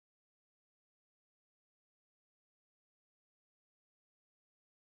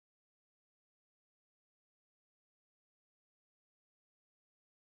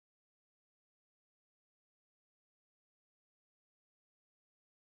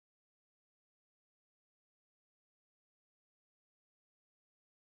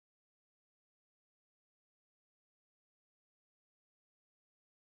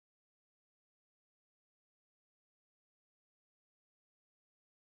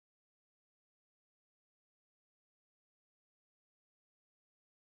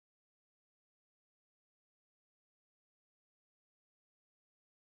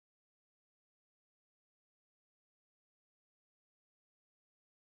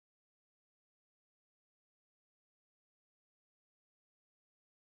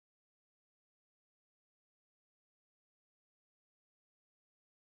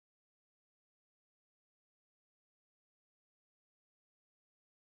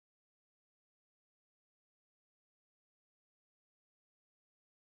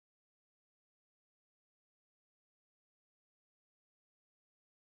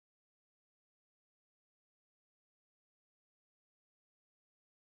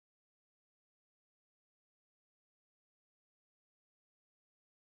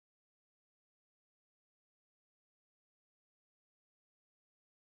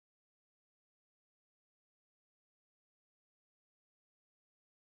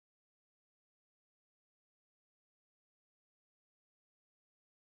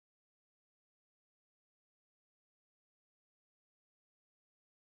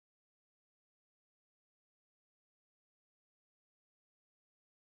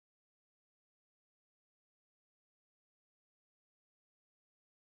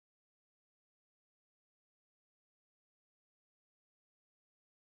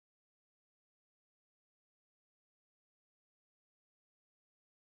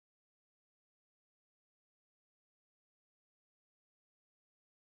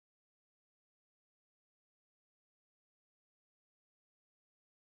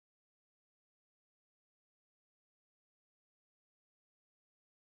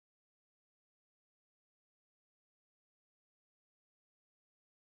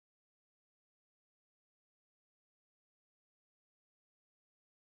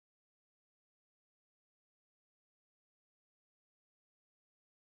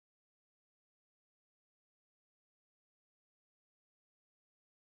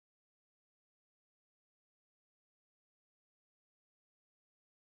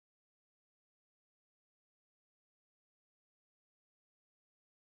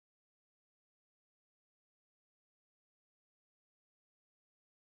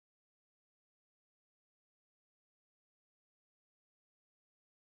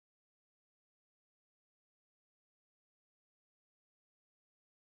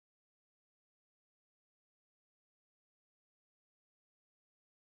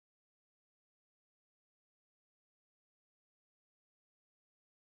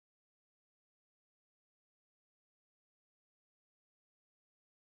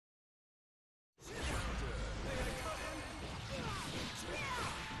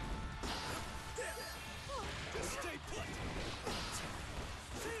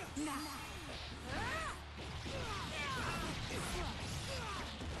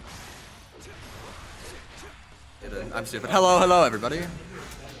 muted. I'm stupid. Hello, hello, everybody.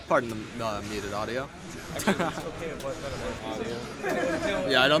 Pardon the muted audio. Actually, it's okay to put that audio.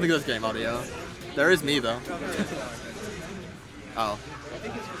 Yeah, I don't think there's game audio. There is me, though. Oh.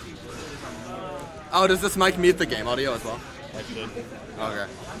 Oh, does this mic mute the game audio as well? I should. Okay.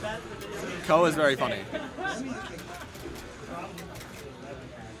 Ko is very funny.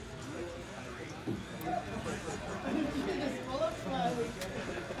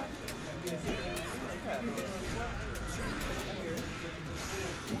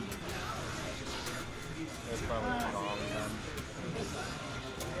 That's probably wrong then.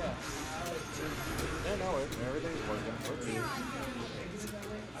 Yeah, no, everything's working.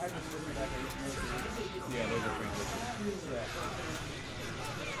 Yeah, those are transitions.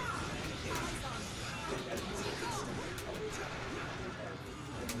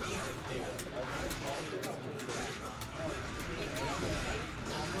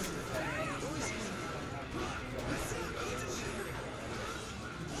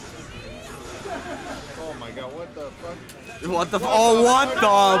 Oh my god, what the fuck? What the oh, what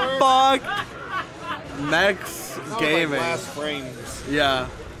the fuck? Max Gaming. Last frames. Yeah.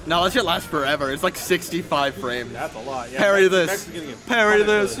 No, that shit lasts forever. It's like 65 frames. That's a lot. Yeah, Parry Max this. is gonna get Parry punished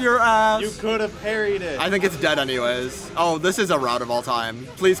this. for it. Your ass. You could have parried it. I think it's dead anyways. Oh, this is a route of all time.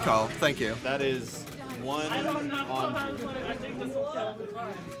 Please, Ko. Thank you. That is one on.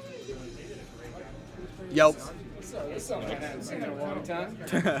 Yep.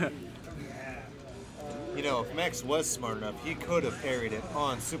 You know, if Max was smart enough, he could have parried it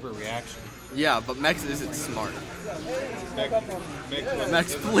on super reaction. Yeah, but Max isn't smart. Max,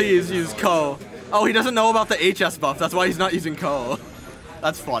 Max, please use Ko. Oh, he doesn't know about the HS buff. That's why he's not using Ko.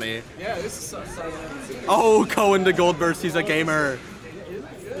 That's funny. Yeah, this is so Oh, Ko into Gold Burst. He's a gamer.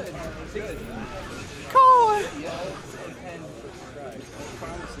 Ko.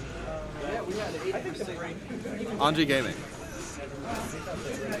 Anji Gaming.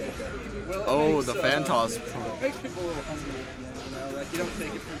 Oh, the fan toss. makes people a little hungry, you know, like you don't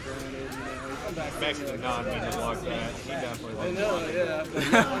take it for granted, you know, come back. Max did not mean to block that. He definitely blocked it.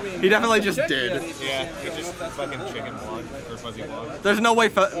 Yeah. I mean, He definitely just did. Yeah, he just fucking chicken blocked or fuzzy blocked. There's no way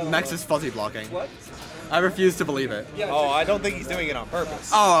Max is fuzzy blocking. What? I refuse to believe it. Oh, I don't think he's doing it on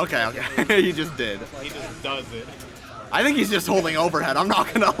purpose. Oh, okay, okay. He just did. He just does it. I think he's just holding overhead. I'm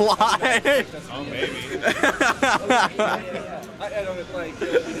not gonna lie. Oh, maybe. I don't like.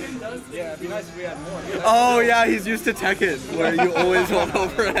 Yeah, it'd be nice if we had more. Oh yeah, he's used to Tekken, where you always hold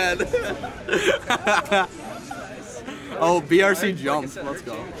overhead. Oh, BRC jump. Let's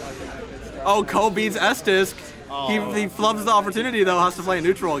go. Oh, Ko beats S-Disc. He flubs the opportunity though. Has to play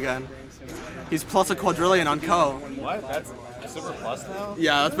neutral again. He's plus a quadrillion on Ko. What? That's super plus now?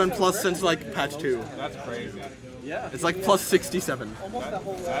 Yeah, that's been plus since like patch 2. That's crazy. Yeah. It's like plus 67. That's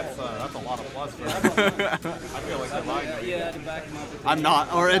a lot of plus for him. I feel like you're lying to me. Yeah, to back him up. I'm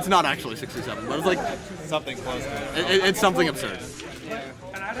not, or it's not actually 67, but it's like Something close to it. it's something absurd. Yeah.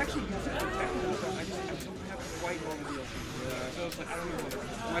 And I'd actually use it for technical, but I just don't have quite all the deals. So it's like, I don't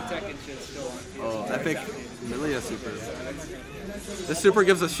even, my Tekken shit's still on. Oh, epic Milia super. This super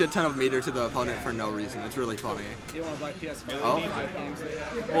gives a shit ton of meter to the opponent for no reason. It's really funny. You want to buy PS5 Oh. games?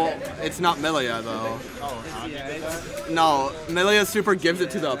 Well, it's not Milia though. Oh, Yeah, it's, No, Milia's super gives it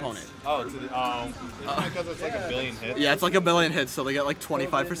to the opponent. oh, because it's like a billion hits. Yeah, it's like a billion hits, so they get like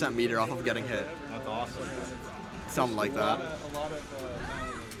 25% meter off of getting hit. That's awesome. Something like that. a lot of,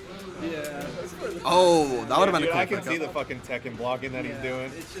 yeah. Oh, that would have been Dude, a cool I can see pickup. the fucking Tekken blocking that he's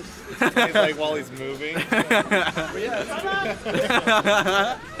doing. It's just, He's like while he's moving.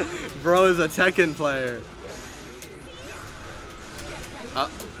 Bro is a Tekken player.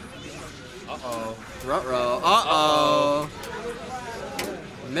 Uh-oh. Ruh-roh. Uh-oh.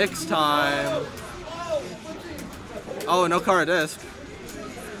 Mix time. Oh, no Kara disc.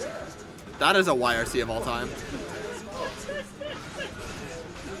 That is a YRC of all time.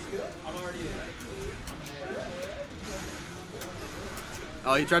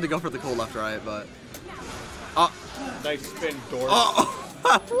 Oh, he tried to go for the cool left right, but... Nice spin door. Oh,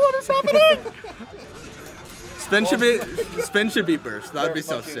 what is happening? Spin should be burst. That would be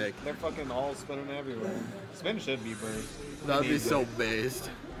so sick. They're fucking all spinning everywhere. Spin should be burst. That would be so based.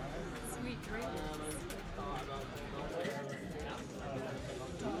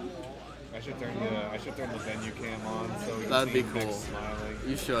 I should turn the venue cam on so we can That'd see be Nick cool. smiling.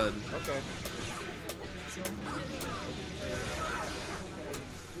 You should. Okay.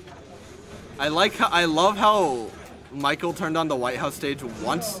 I love how Michael turned on the White House stage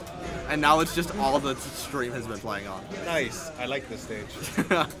once, and now it's just all the stream has been playing on. Nice. I like this stage.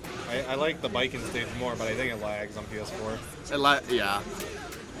 I like the biking stage more, but I think it lags on PS4. Yeah.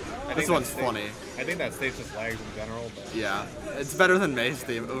 This one's funny. I think that stage just lags in general, but Yeah, it's better than May's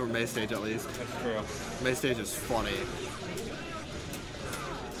theme, or May's stage at least. that's true. May's stage is funny.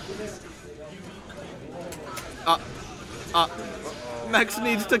 Mex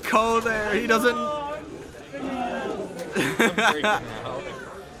needs to go there. He doesn't.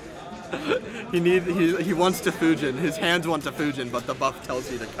 He wants to Fujin. His hands want to Fujin, but the buff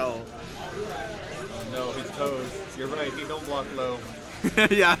tells you to go. No, he's toes. You're right. He don't block low.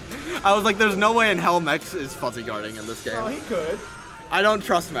 Yeah, I was like, there's no way in hell Mex is fuzzy guarding in this game. Oh, he could. I don't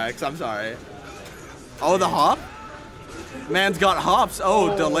trust Mex. I'm sorry. Oh, the hop? Man's got hops.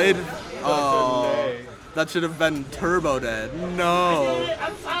 Oh, delayed. Oh, that should have been turbo dead. No.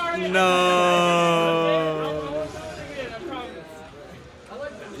 No.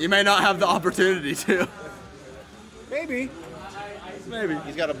 You may not have the opportunity to. Maybe. Maybe.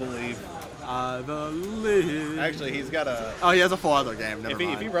 He's got to believe. I believe. Actually, he's got a. Oh, he has a full other game. Never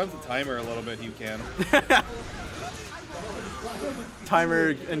mind. If he runs the timer a little bit, he can.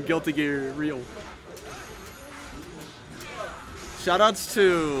 Timer and Guilty Gear real. Shoutouts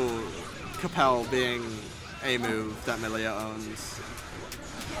to Capel being a move that Milia owns.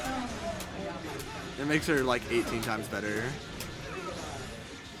 It makes her like 18 times better.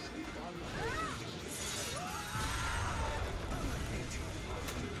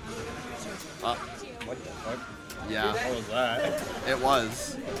 What the fuck? Yeah, What was that? it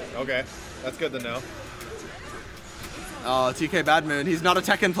was. Okay, that's good to know. Oh, TK Badmoon. He's not a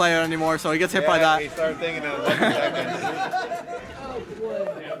Tekken player anymore, so he gets hit by He that. started thinking of like seconds.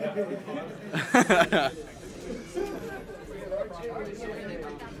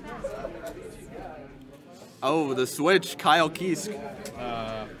 Oh, the switch. Kyle Kiesk.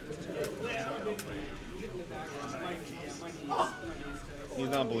 He's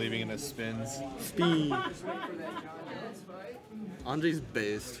not believing in his spins. Speed. Andre's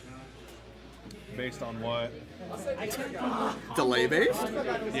based. Based on what? Delay based?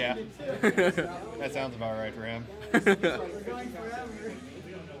 Yeah. That sounds about right for him.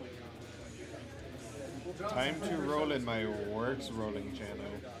 Time to roll in my works rolling channel.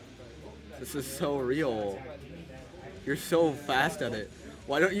 This is so real. You're so fast at it.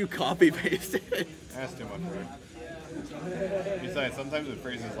 Why don't you copy paste it? That's too much work. Besides, sometimes it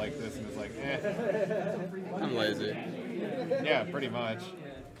phrases like this and it's like, eh. I'm lazy. Yeah, pretty much.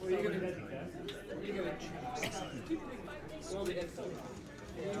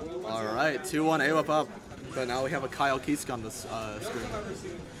 All right, 2-1 AWP up. But now we have a Kyle Kiesk on this screen.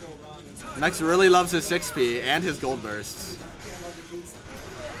 Mex really loves his 6P and his gold bursts.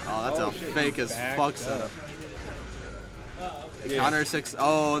 Oh, that's a fake as fuck setup. Counter 6.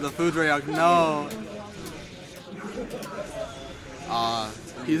 Oh, the food Rayok. No.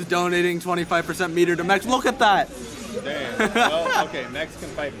 He's donating 25% meter to Mex. Look at that. Damn. Well, okay, Max can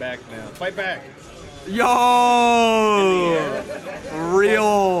fight back now. Fight back. Yo!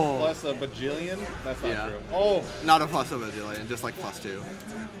 Real. Plus a bajillion? That's not Yeah. true. Oh, Not a plus of a Jillian, just like +2.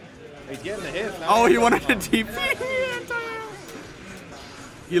 he's getting the hits now. Oh, he wanted to TP.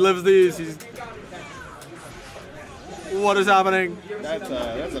 He lives these. He's. What is happening? That's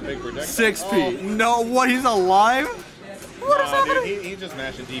a big projection. 6P. No, what? He's alive? What is Oh, happening? dude, he's just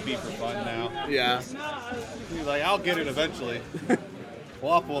mashing DP for fun now. Yeah. He's like, I'll get it eventually.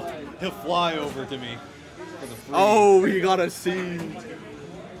 Waffle, he'll fly over to me for the free. Oh, he got a C. It's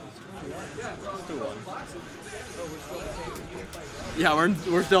 2-1. Yeah,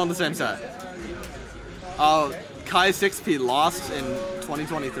 we're still on the same set. Oh, Kai 6P lost in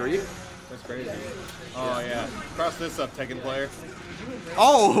 2023. That's crazy. Oh yeah. Cross this up, Tekken player.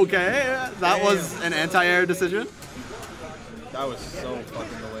 Oh, okay. That was an anti-air decision. That was so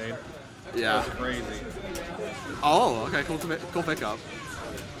fucking delayed. Yeah. That's crazy. Oh, okay. Cool pickup.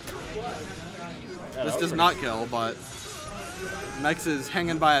 Yeah, This that was does pretty- not kill, but Mex is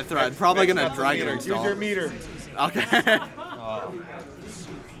hanging by a thread. Probably Max gonna got the Dragon meter. install. Use your meter. Okay. Oh.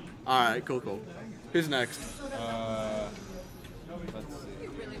 All right. Cool. Who's next? Let's see.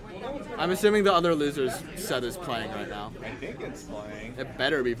 I'm assuming the other loser's set is playing right now. I think it's flying. It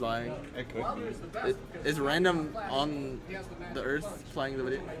better be playing. It could be. Is random on the earth playing the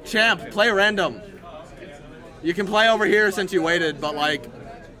video? Champ, play random. You can play over here since you waited, but like.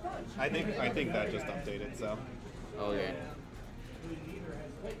 I think that just updated. So. Okay.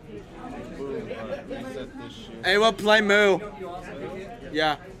 Boom. Alright, reset this shit. Hey, what play Moo?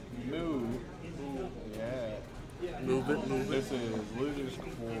 Yeah. Move. Yeah. Move it. This is losers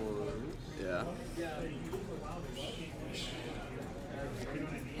core. Yeah.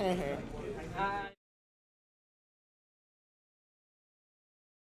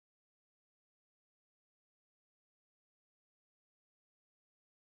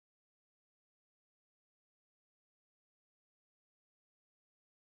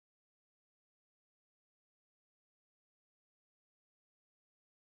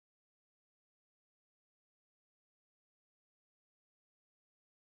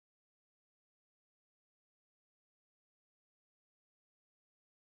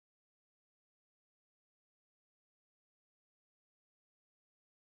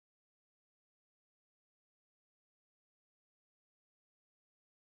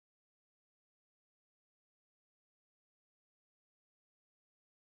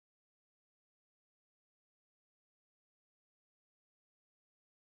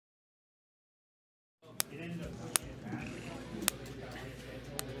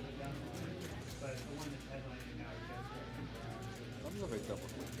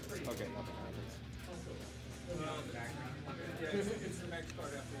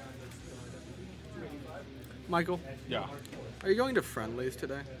 Michael, Yeah. are you going to friendlies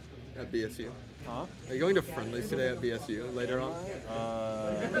today at BSU? Huh? Are you going to friendlies today at BSU later on?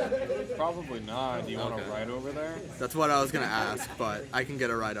 Probably not. Do you want Okay. to ride over there? That's what I was gonna ask, but I can get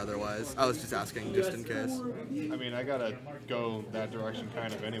a ride otherwise. I was just asking just in case. I mean, I gotta go that direction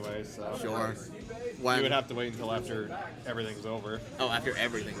kind of anyway, so. Sure. You When? would have to wait until after everything's over. Oh, after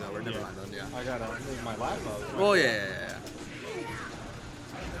everything's over. Never mind then. Yeah. I gotta leave my laptop. Well, yeah.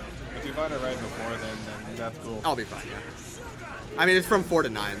 If you find a ride before then that's cool. I'll be fine. Yeah. I mean, it's from 4 to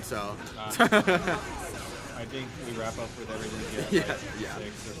 9, so. I think we wrap up with everything Yeah, at yeah.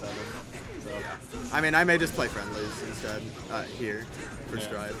 6 or 7. So. I mean, I may just play friendlies instead here for Yeah.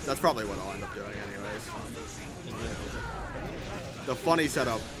 Stride. That's probably what I'll end up doing, anyways. The funny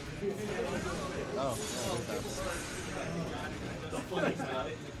setup. Oh,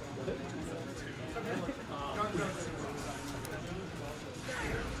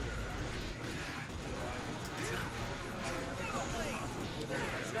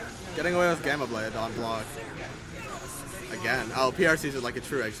 Getting away with Gamma Blade on block. Again. Oh, PRC's is like a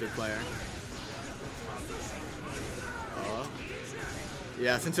true exit player.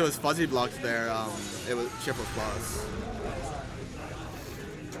 Yeah, since it was fuzzy blocked there, it was chip was plus.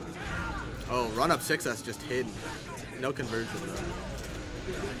 Oh, run up 6S just hidden. No conversion though.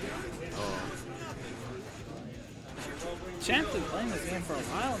 Oh. Champ's been playing this game for a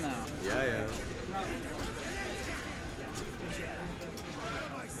while now. Yeah.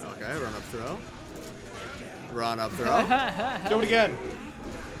 Okay, run up throw. Run up throw. do it again.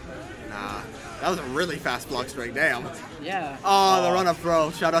 Nah. That was a really fast block strike, damn. Yeah. Oh, the run up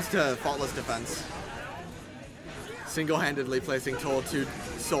throw. Shout outs to Faultless Defense. Single-handedly placing Soul 2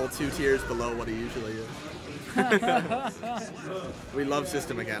 tiers below what he usually is. We love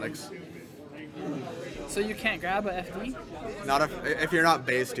system mechanics. So you can't grab a FD? Not if you're not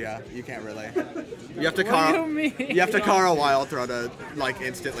based, yeah, you can't really. You have to What do you mean? You have to car a wild throw to like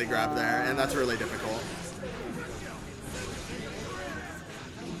instantly grab there, and that's really difficult.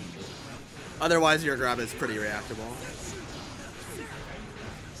 Otherwise, your grab is pretty reactable.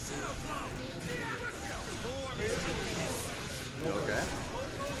 Okay.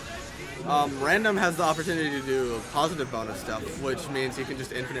 Random has the opportunity to do positive bonus stuff, which means you can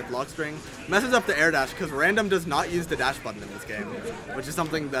just infinite block string. Messes up the air dash because Random does not use the dash button in this game, which is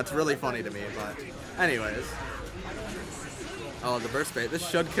something that's really funny to me, but anyways. Oh, the burst bait. This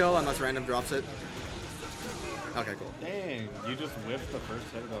should kill unless Random drops it. Okay, cool. Dang, you just whiffed the first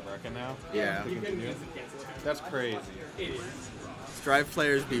hit of the Rekka now? Yeah. To continue? That's crazy. Strive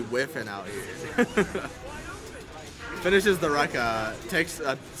players be whiffing out here. Finishes the Rekka, takes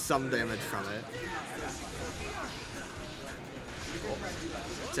some damage from it.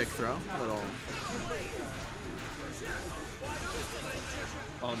 Tick throw, little.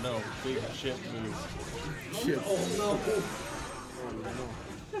 Oh no, big shit move. Shit.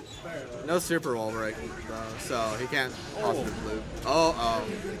 No super wall break though, so he can't positive loop. Oh,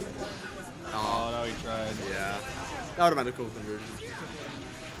 Oh, no, he tried. yeah. That would have been a cool conversion.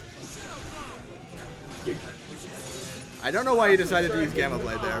 I don't know why he decided to use Gamma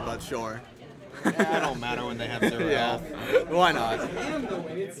Blade there, but sure. Yeah, it don't matter when they have 0 Yeah, health. why not?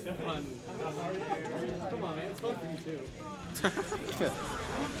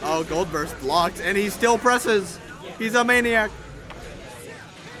 Oh, Gold Burst blocked, and he still presses. He's a maniac.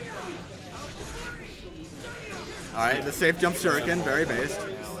 Alright, the safe jump shuriken, very based.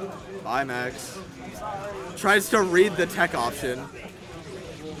 Bye, Max. Tries to read the tech option.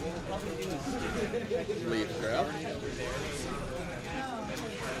 Lead grab.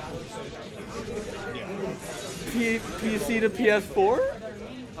 PC to PS4?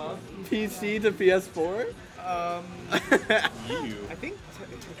 PC to PS4? You. I think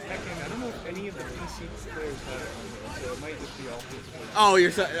Tekken, I don't know if any of the PC players have it, so it might just be all PS4. Oh,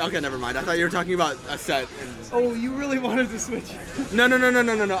 you're okay. Never mind. I thought you were talking about a set. Oh, you really wanted to switch? No.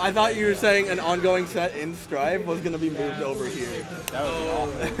 I thought you were saying an ongoing set in Strive was gonna be moved over here. That would be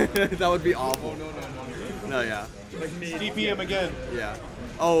awful. That would be awful. Oh, no. No, yeah. Like me. DP him again. Yeah.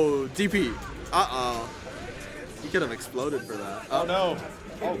 Oh, DP. Uh-oh. You could have exploded for that. Oh no.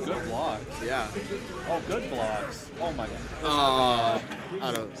 Oh, good blocks. Yeah. Oh, good blocks. Oh my god.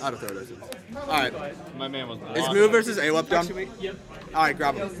 Out of throw distance. Alright. My man was blocking. Is Moo versus AWEP done? Alright,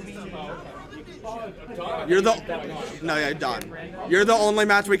 grab him. You're the... No, yeah, done. You're the only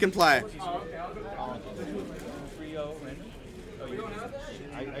match we can play.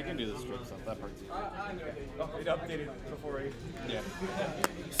 I can do the stream stuff. That part's easy. It updated before I... Yeah.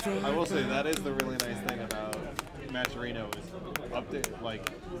 I will say that is the really nice thing about Matcherino is update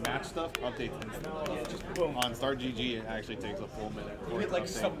match stuff updates instantly. Just boom. On Start GG, it actually takes a full minute. You before hit like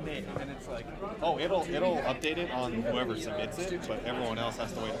it's updated. submit, and it's like. Oh, it'll update it on whoever submits it, but everyone else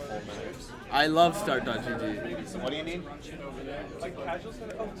has to wait a full minute. I love Start.gg. What do you need? Like casual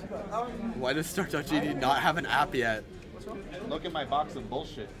stuff? Oh, too bad. Why does Start.gg not have an app yet? Look at my box of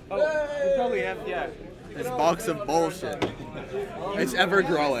bullshit. Oh, we probably have, yeah. This box of bullshit. It's ever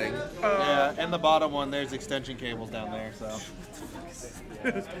growing. Yeah, and the bottom one, there's extension cables down there, so.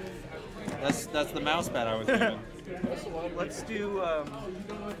 That's the mouse pad I was given. Let's do,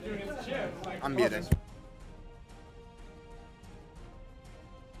 I'm muting.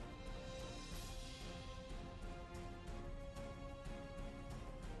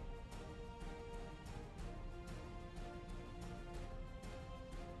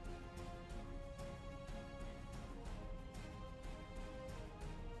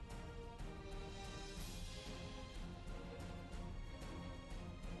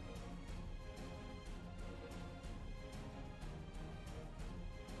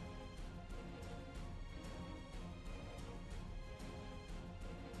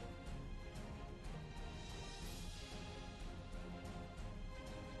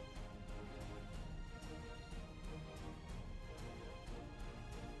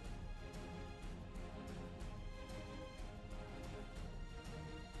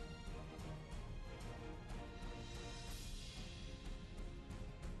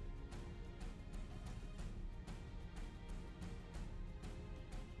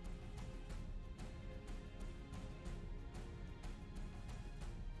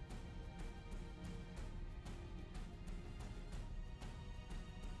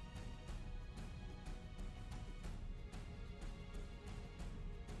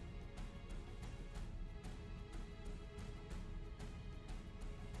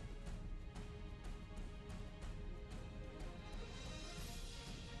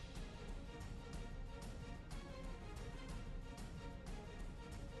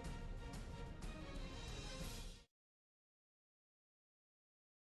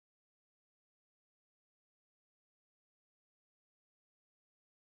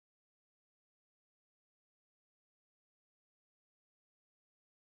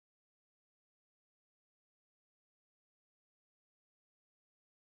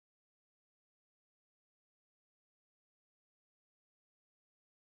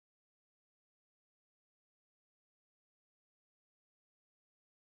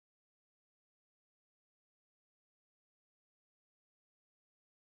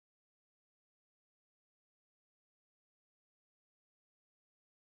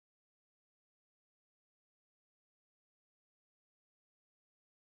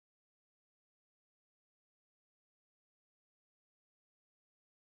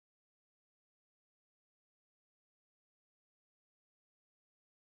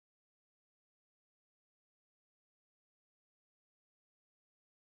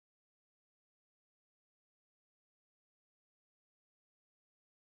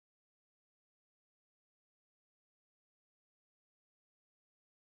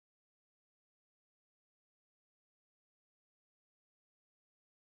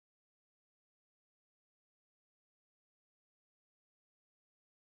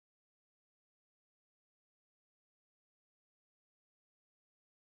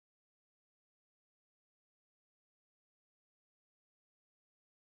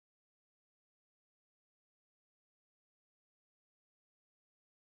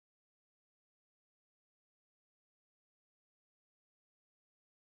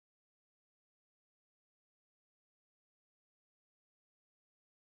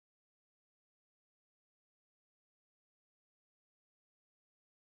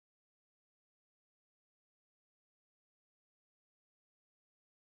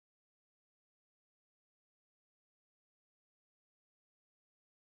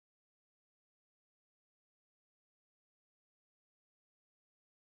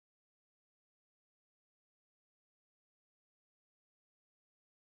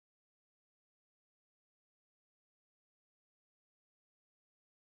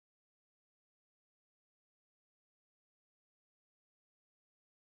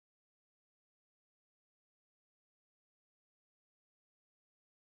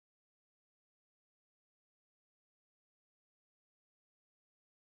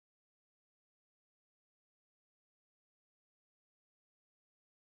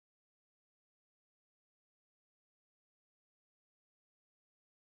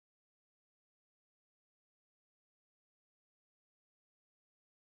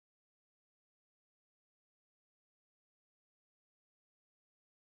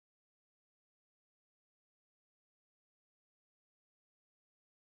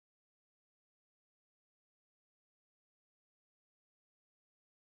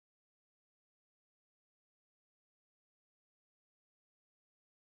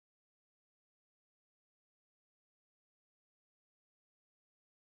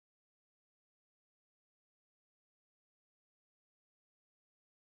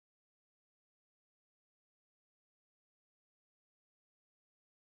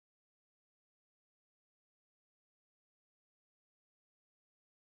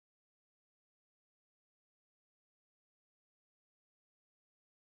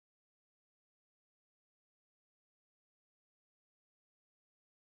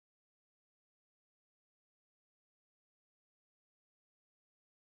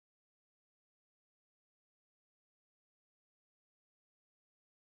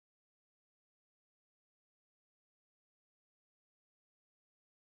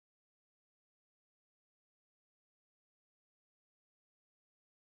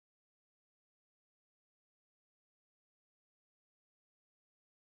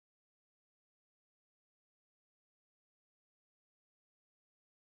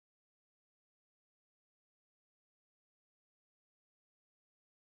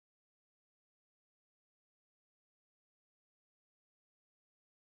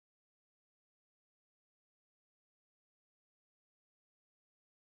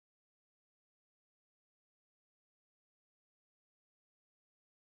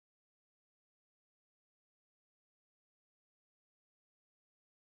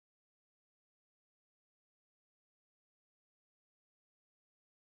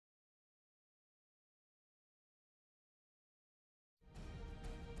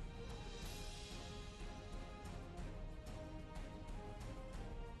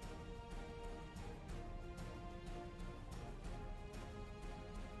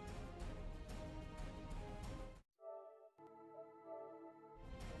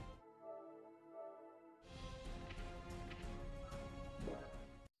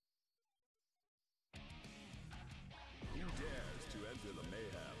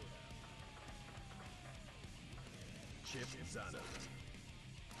 Chip Zana.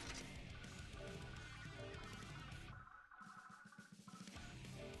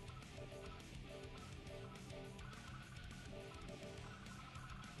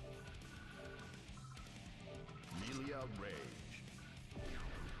 Melia Rage.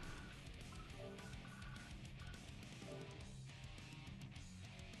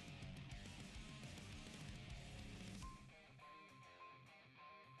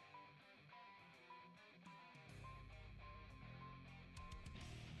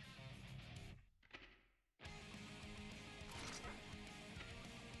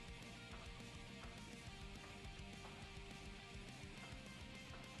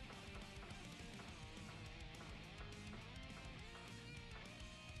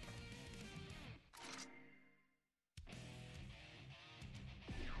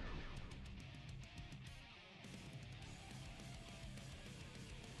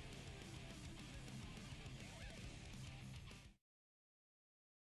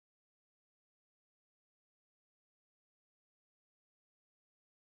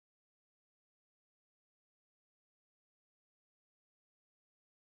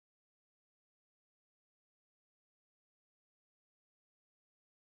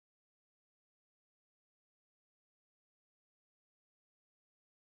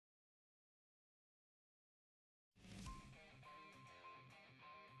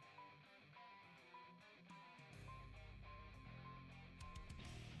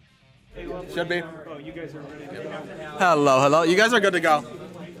 Should be. Oh, you guys are ready to go. Hello. You guys are good to go.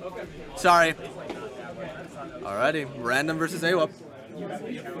 Sorry. Alrighty, random versus AWUP.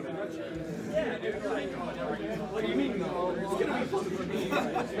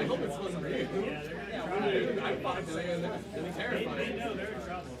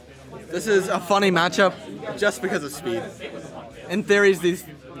 This is a funny matchup just because of speed. In theory,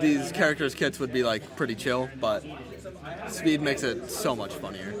 these characters' kits would be like pretty chill, but speed makes it so much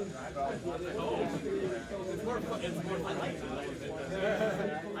funnier.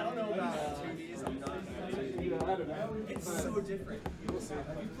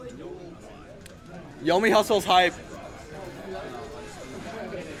 Yomi Hustle's hype.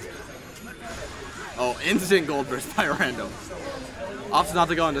 Oh, instant gold burst by random. Opts not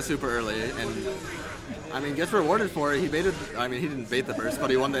to go into super early, and I mean gets rewarded for it. He baited. I mean he didn't bait the burst, but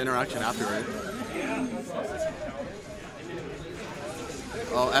he won the interaction afterward.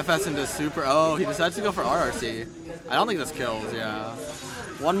 Oh, FS into super. Oh, he decides to go for RRC. I don't think this kills. Yeah,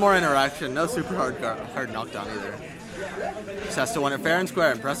 one more interaction. No super hard knockdown either. Just has to win it fair and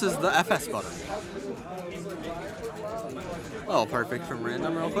square and presses the FS button. Oh, perfect from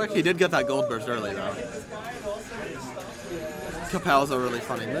random real quick. He did get that gold burst early though. Capel's a really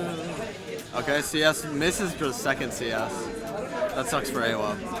funny move. Okay, CS misses the second CS. That sucks for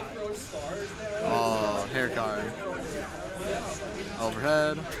AWUP. Oh, hair card.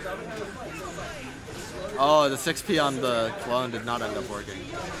 Overhead. Oh, the 6P on the clone did not end up working.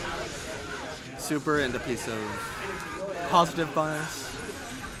 Super into piece of positive bias.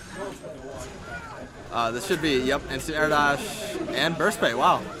 This should be, yep, instant air dash and burst bait.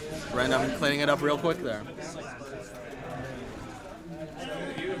 Wow. Random cleaning it up real quick there.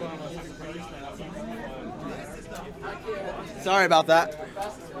 Sorry about that.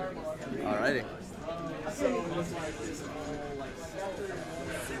 Alrighty.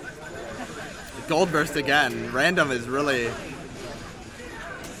 Gold burst again. Random is really...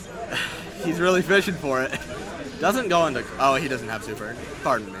 he's really fishing for it. Doesn't go into... oh, he doesn't have super.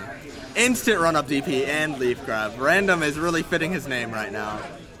 Pardon me. Instant run up DP and leaf grab. Random is really fitting his name right now.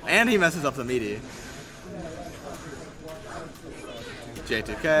 And he messes up the meaty.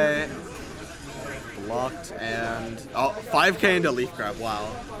 J2K. Blocked and... oh, 5K into leaf grab.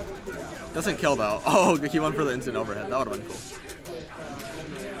 Wow. Doesn't kill though. Oh, he went for the instant overhead. That would have been cool.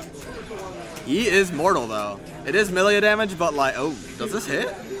 He is mortal though. It is melee damage, but like... oh, does this hit?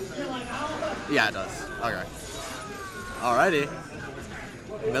 Yeah, it does. Okay. Alrighty.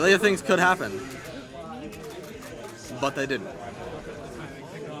 Melee things could happen. But they didn't. Okay.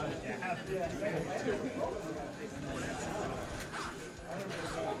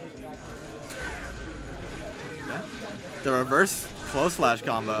 The reverse close slash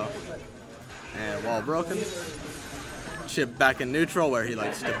combo. And wall broken. Chip back in neutral where he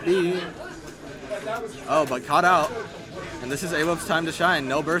likes to be. Oh, but caught out. And this is AWUP's time to shine.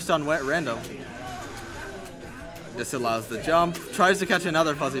 No burst on wet random. Disallows the jump. Tries to catch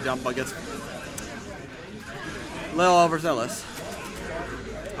another fuzzy jump, but gets a little overzealous.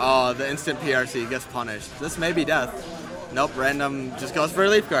 Oh, the instant PRC gets punished. This may be death. Nope, random just goes for a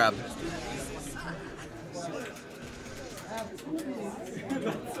leaf grab.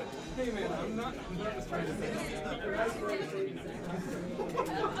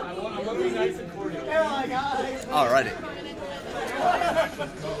 Alrighty.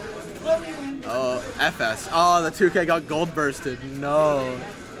 Oh, FS. Oh, the 2K got gold bursted. No.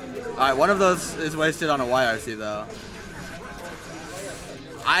 Alright, one of those is wasted on a YRC though.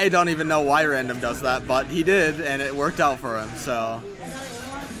 I don't even know why Random does that, but he did, and it worked out for him, so.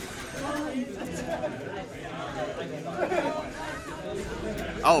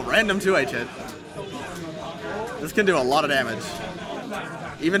 Oh, Random 2H hit. This can do a lot of damage.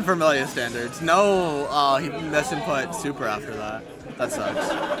 Even for Melee standards. No, he misinput super after that. That sucks.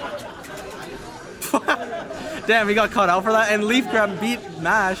 Damn, he got caught out for that, and Leaf Grab beat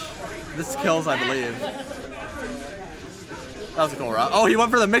Mash. This kills, I believe. That was a cool route. Oh, he went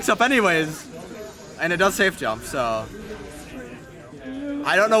for the mix-up anyways. And it does safe jump, so.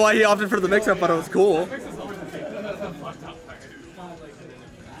 I don't know why he opted for the mix-up, but it was cool.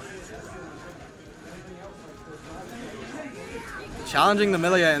 Challenging the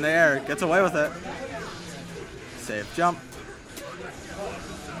Milia in the air. Gets away with it. Safe jump.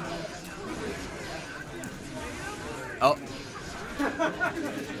 Oh.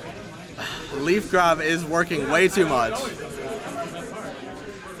 Leaf grab is working way too much.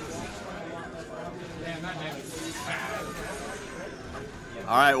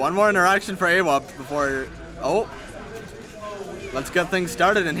 Alright, one more interaction for AWUP before... Oh. Let's get things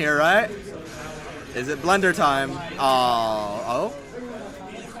started in here, right? Is it blender time? Oh.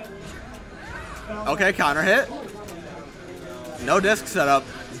 Okay, counter hit. No disc setup.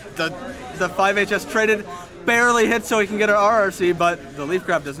 The 5HS traded barely hit so he can get an RRC, but the leaf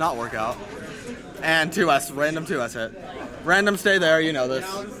grab does not work out. And 2S, random 2S hit. Random stay there, you know this.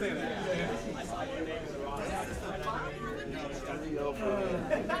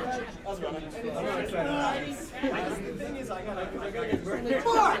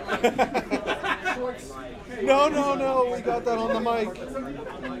 No, we got that on the mic.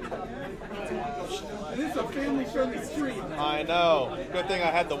 This is a family-friendly stream. I know. Good thing I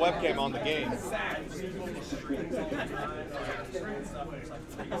had the webcam on the game.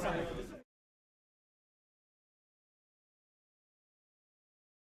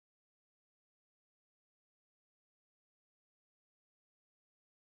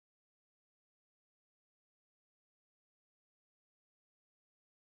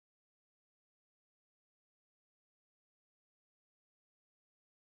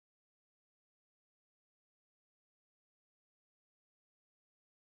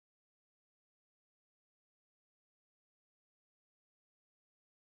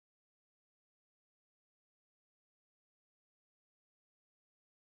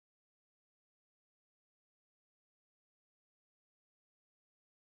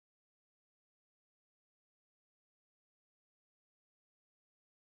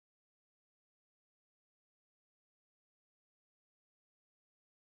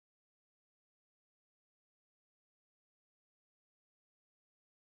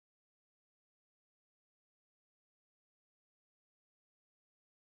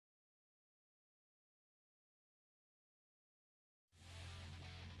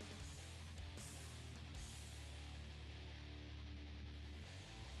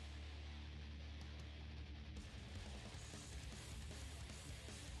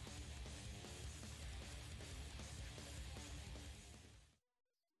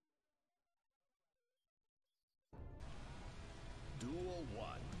 Duel 1.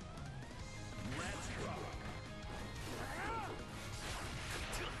 Let's rock.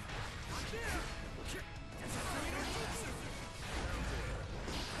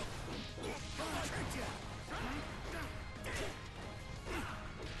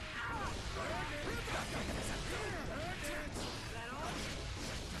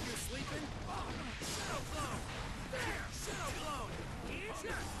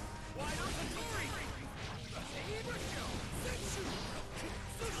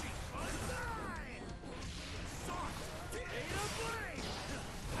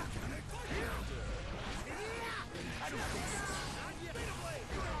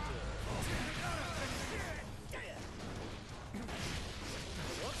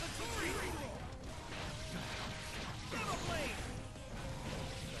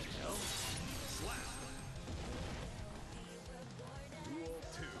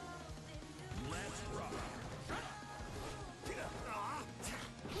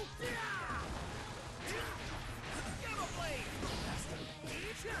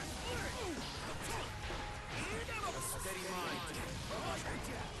 Steady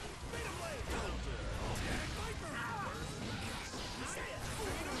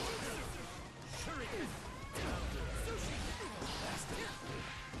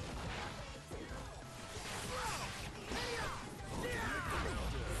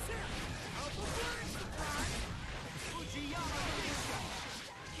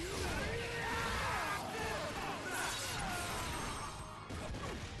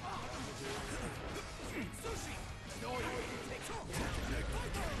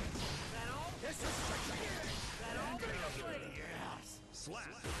Slap.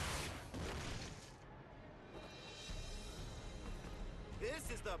 This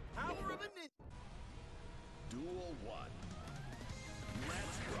is the power of a ninja. Duel 1.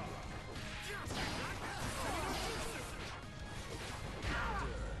 Let's rock.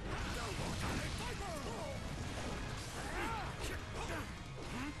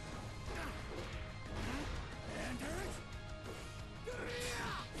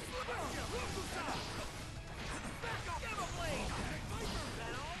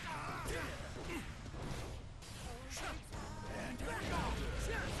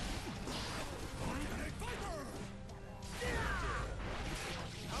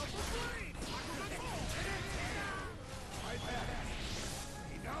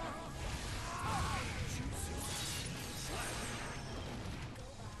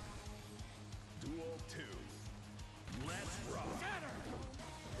 Duel 2. Let's rock.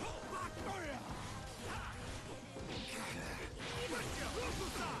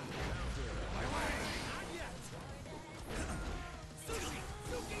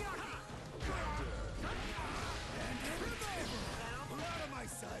 Out of my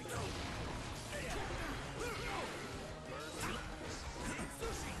sight.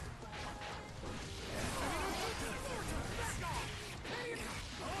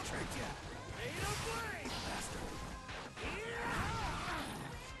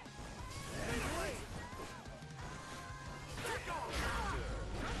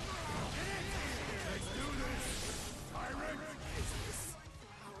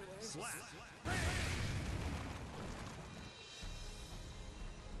 Slap.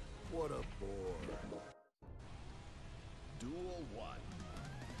 What a bore. Duel 1.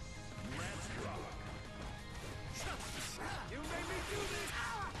 Let's rock. You made me do this!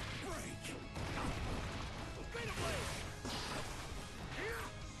 Break! Straight away! Here!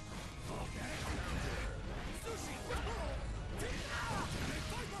 Okay! Sushi!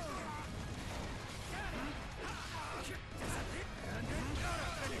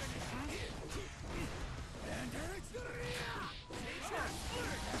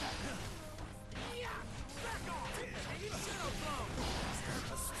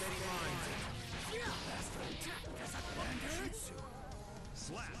 A steady mind.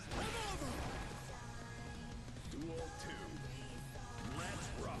 Slap. Duel 2. Let's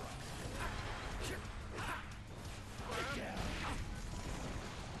rock.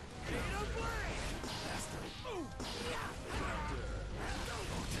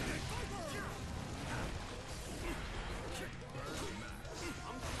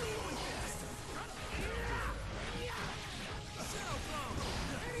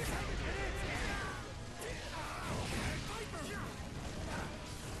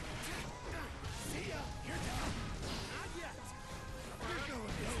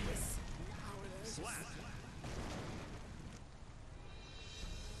 Slap.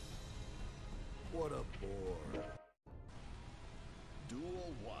 What a bore.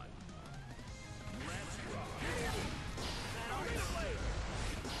 Duel 1. Let's rock.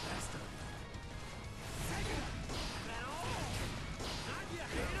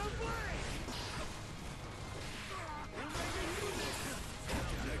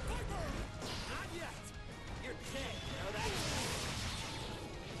 You're dead, you know that?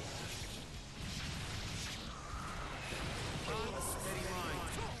 A steady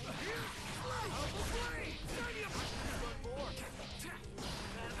mind. One more.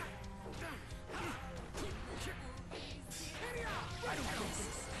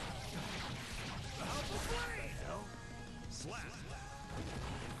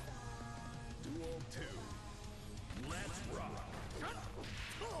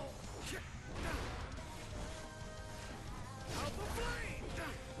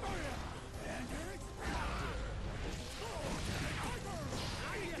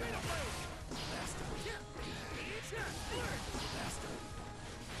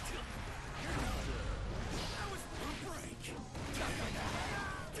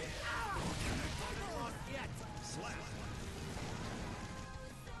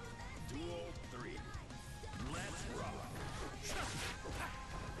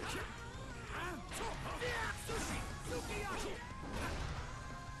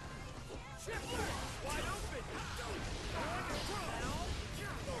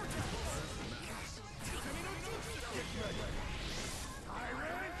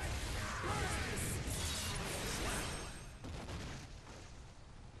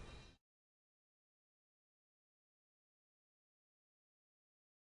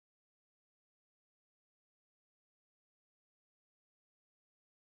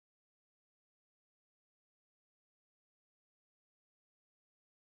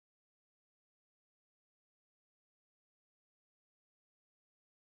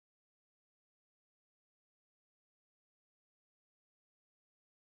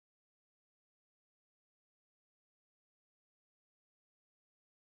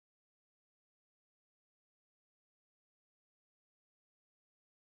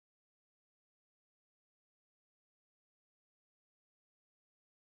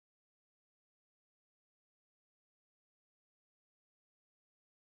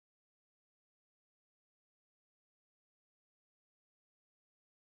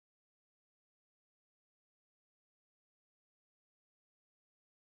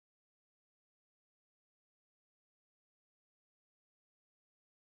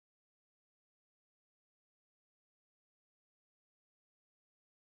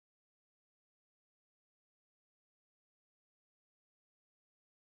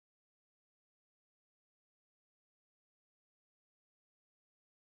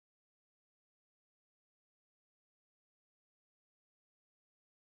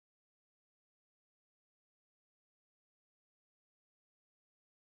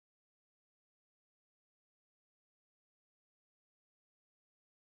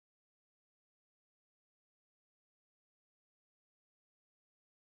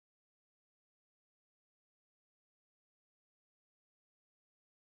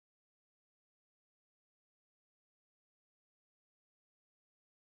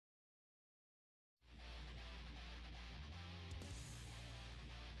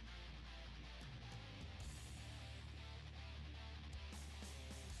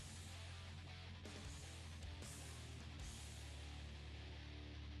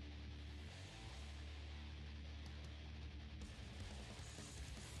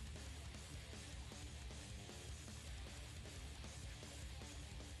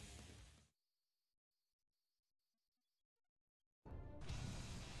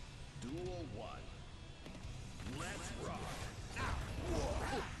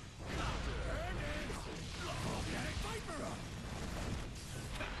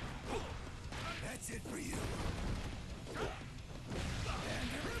 it for you.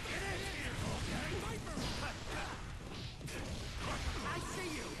 I see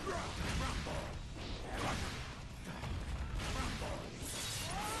you.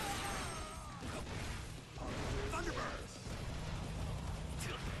 Thunderbird.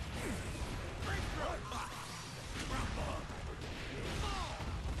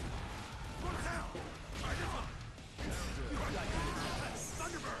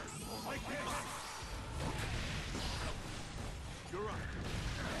 You're up.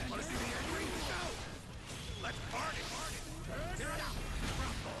 Want to see the angry? Go! Let's party! Get it out!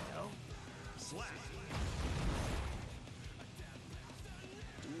 No. Slash.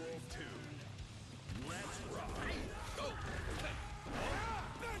 Duel 2. Let's rock. Go!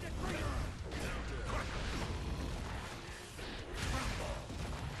 Bandit Breeder! Rumble!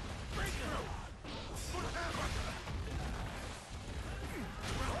 Breakthrough! Put hammer!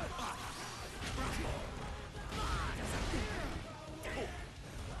 Rumble!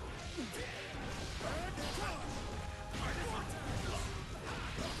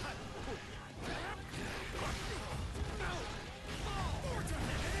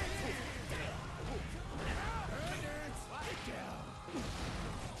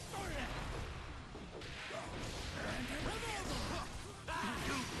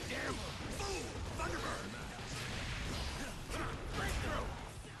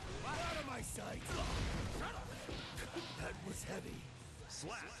 Sight. That was heavy.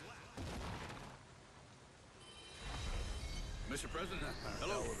 Slap. Mr. President,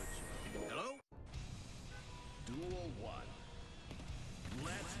 hello. Hello? Duel 1.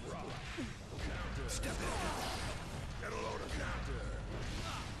 Let's rock. Counter. Step in. Get a load of counter.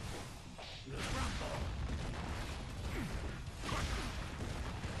 Rumble.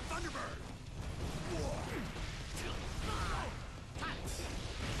 Thunderbird.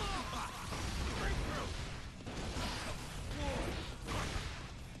 Breakthrough!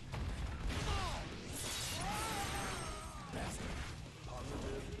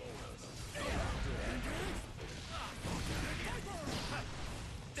 Positive bonus.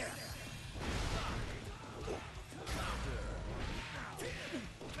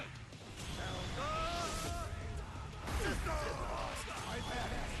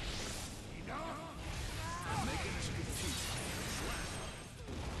 Making us confused.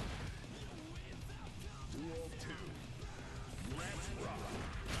 Duel 2. Let's rock.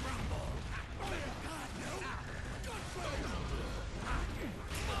 Rumble. God, no.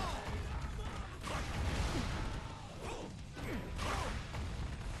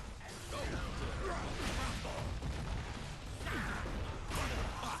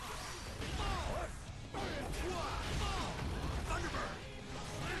 Thunderbird.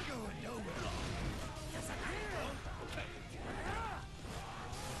 You're going nowhere.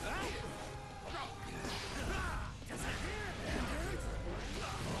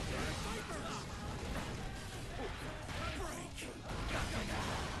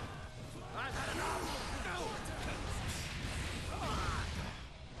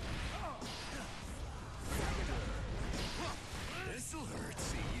 This'll hurt.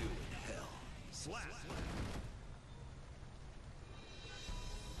 See you in hell. Slap.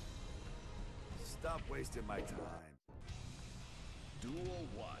 Stop wasting my time. Duel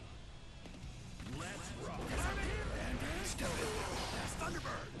 1. Let's rock. And step in.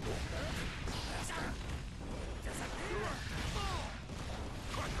 Thunderbird.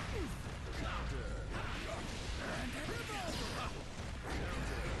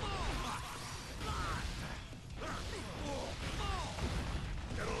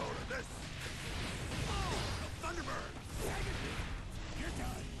 Get a load of this. Thunderbird. You're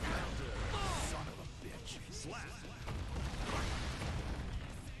done. Son of a bitch. Slap.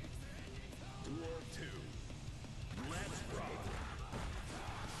 Duel 2. Let's rock.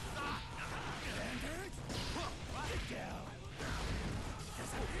 Standard. Get down.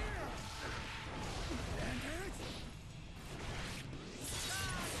 Disappear. Standard.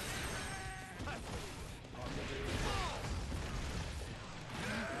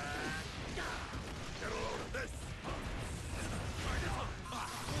 Get a load of this.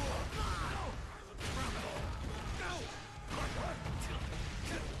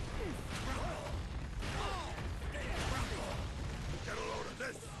 Get a load of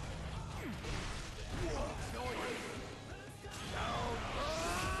this.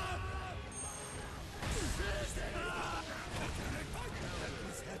 That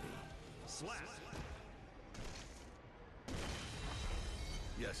was heavy. Slap.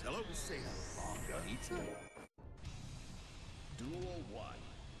 Yes, hello? Say manga. Pizza? Duel 1.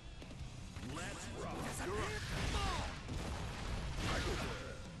 Let's rock. You're up.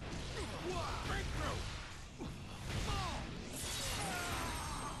 Breakthrough.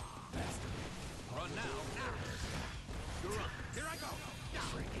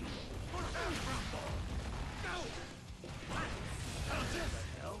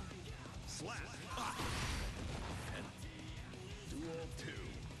 Slap. And duel 2.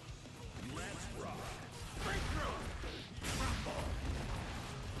 Let's rock. Breakthrough. Rumble.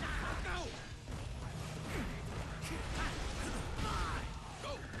 Go.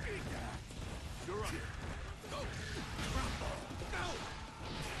 Go. Eat that. You're up. Go. Rumble. Go.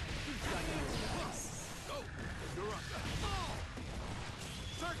 Go. You're up.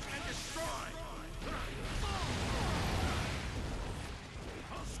 Search and destroy.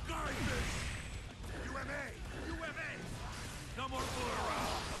 I'll scar this. UMA. UMA. No more fooling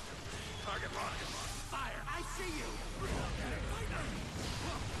around. Target locked. Fire. I see you.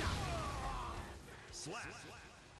 Slap.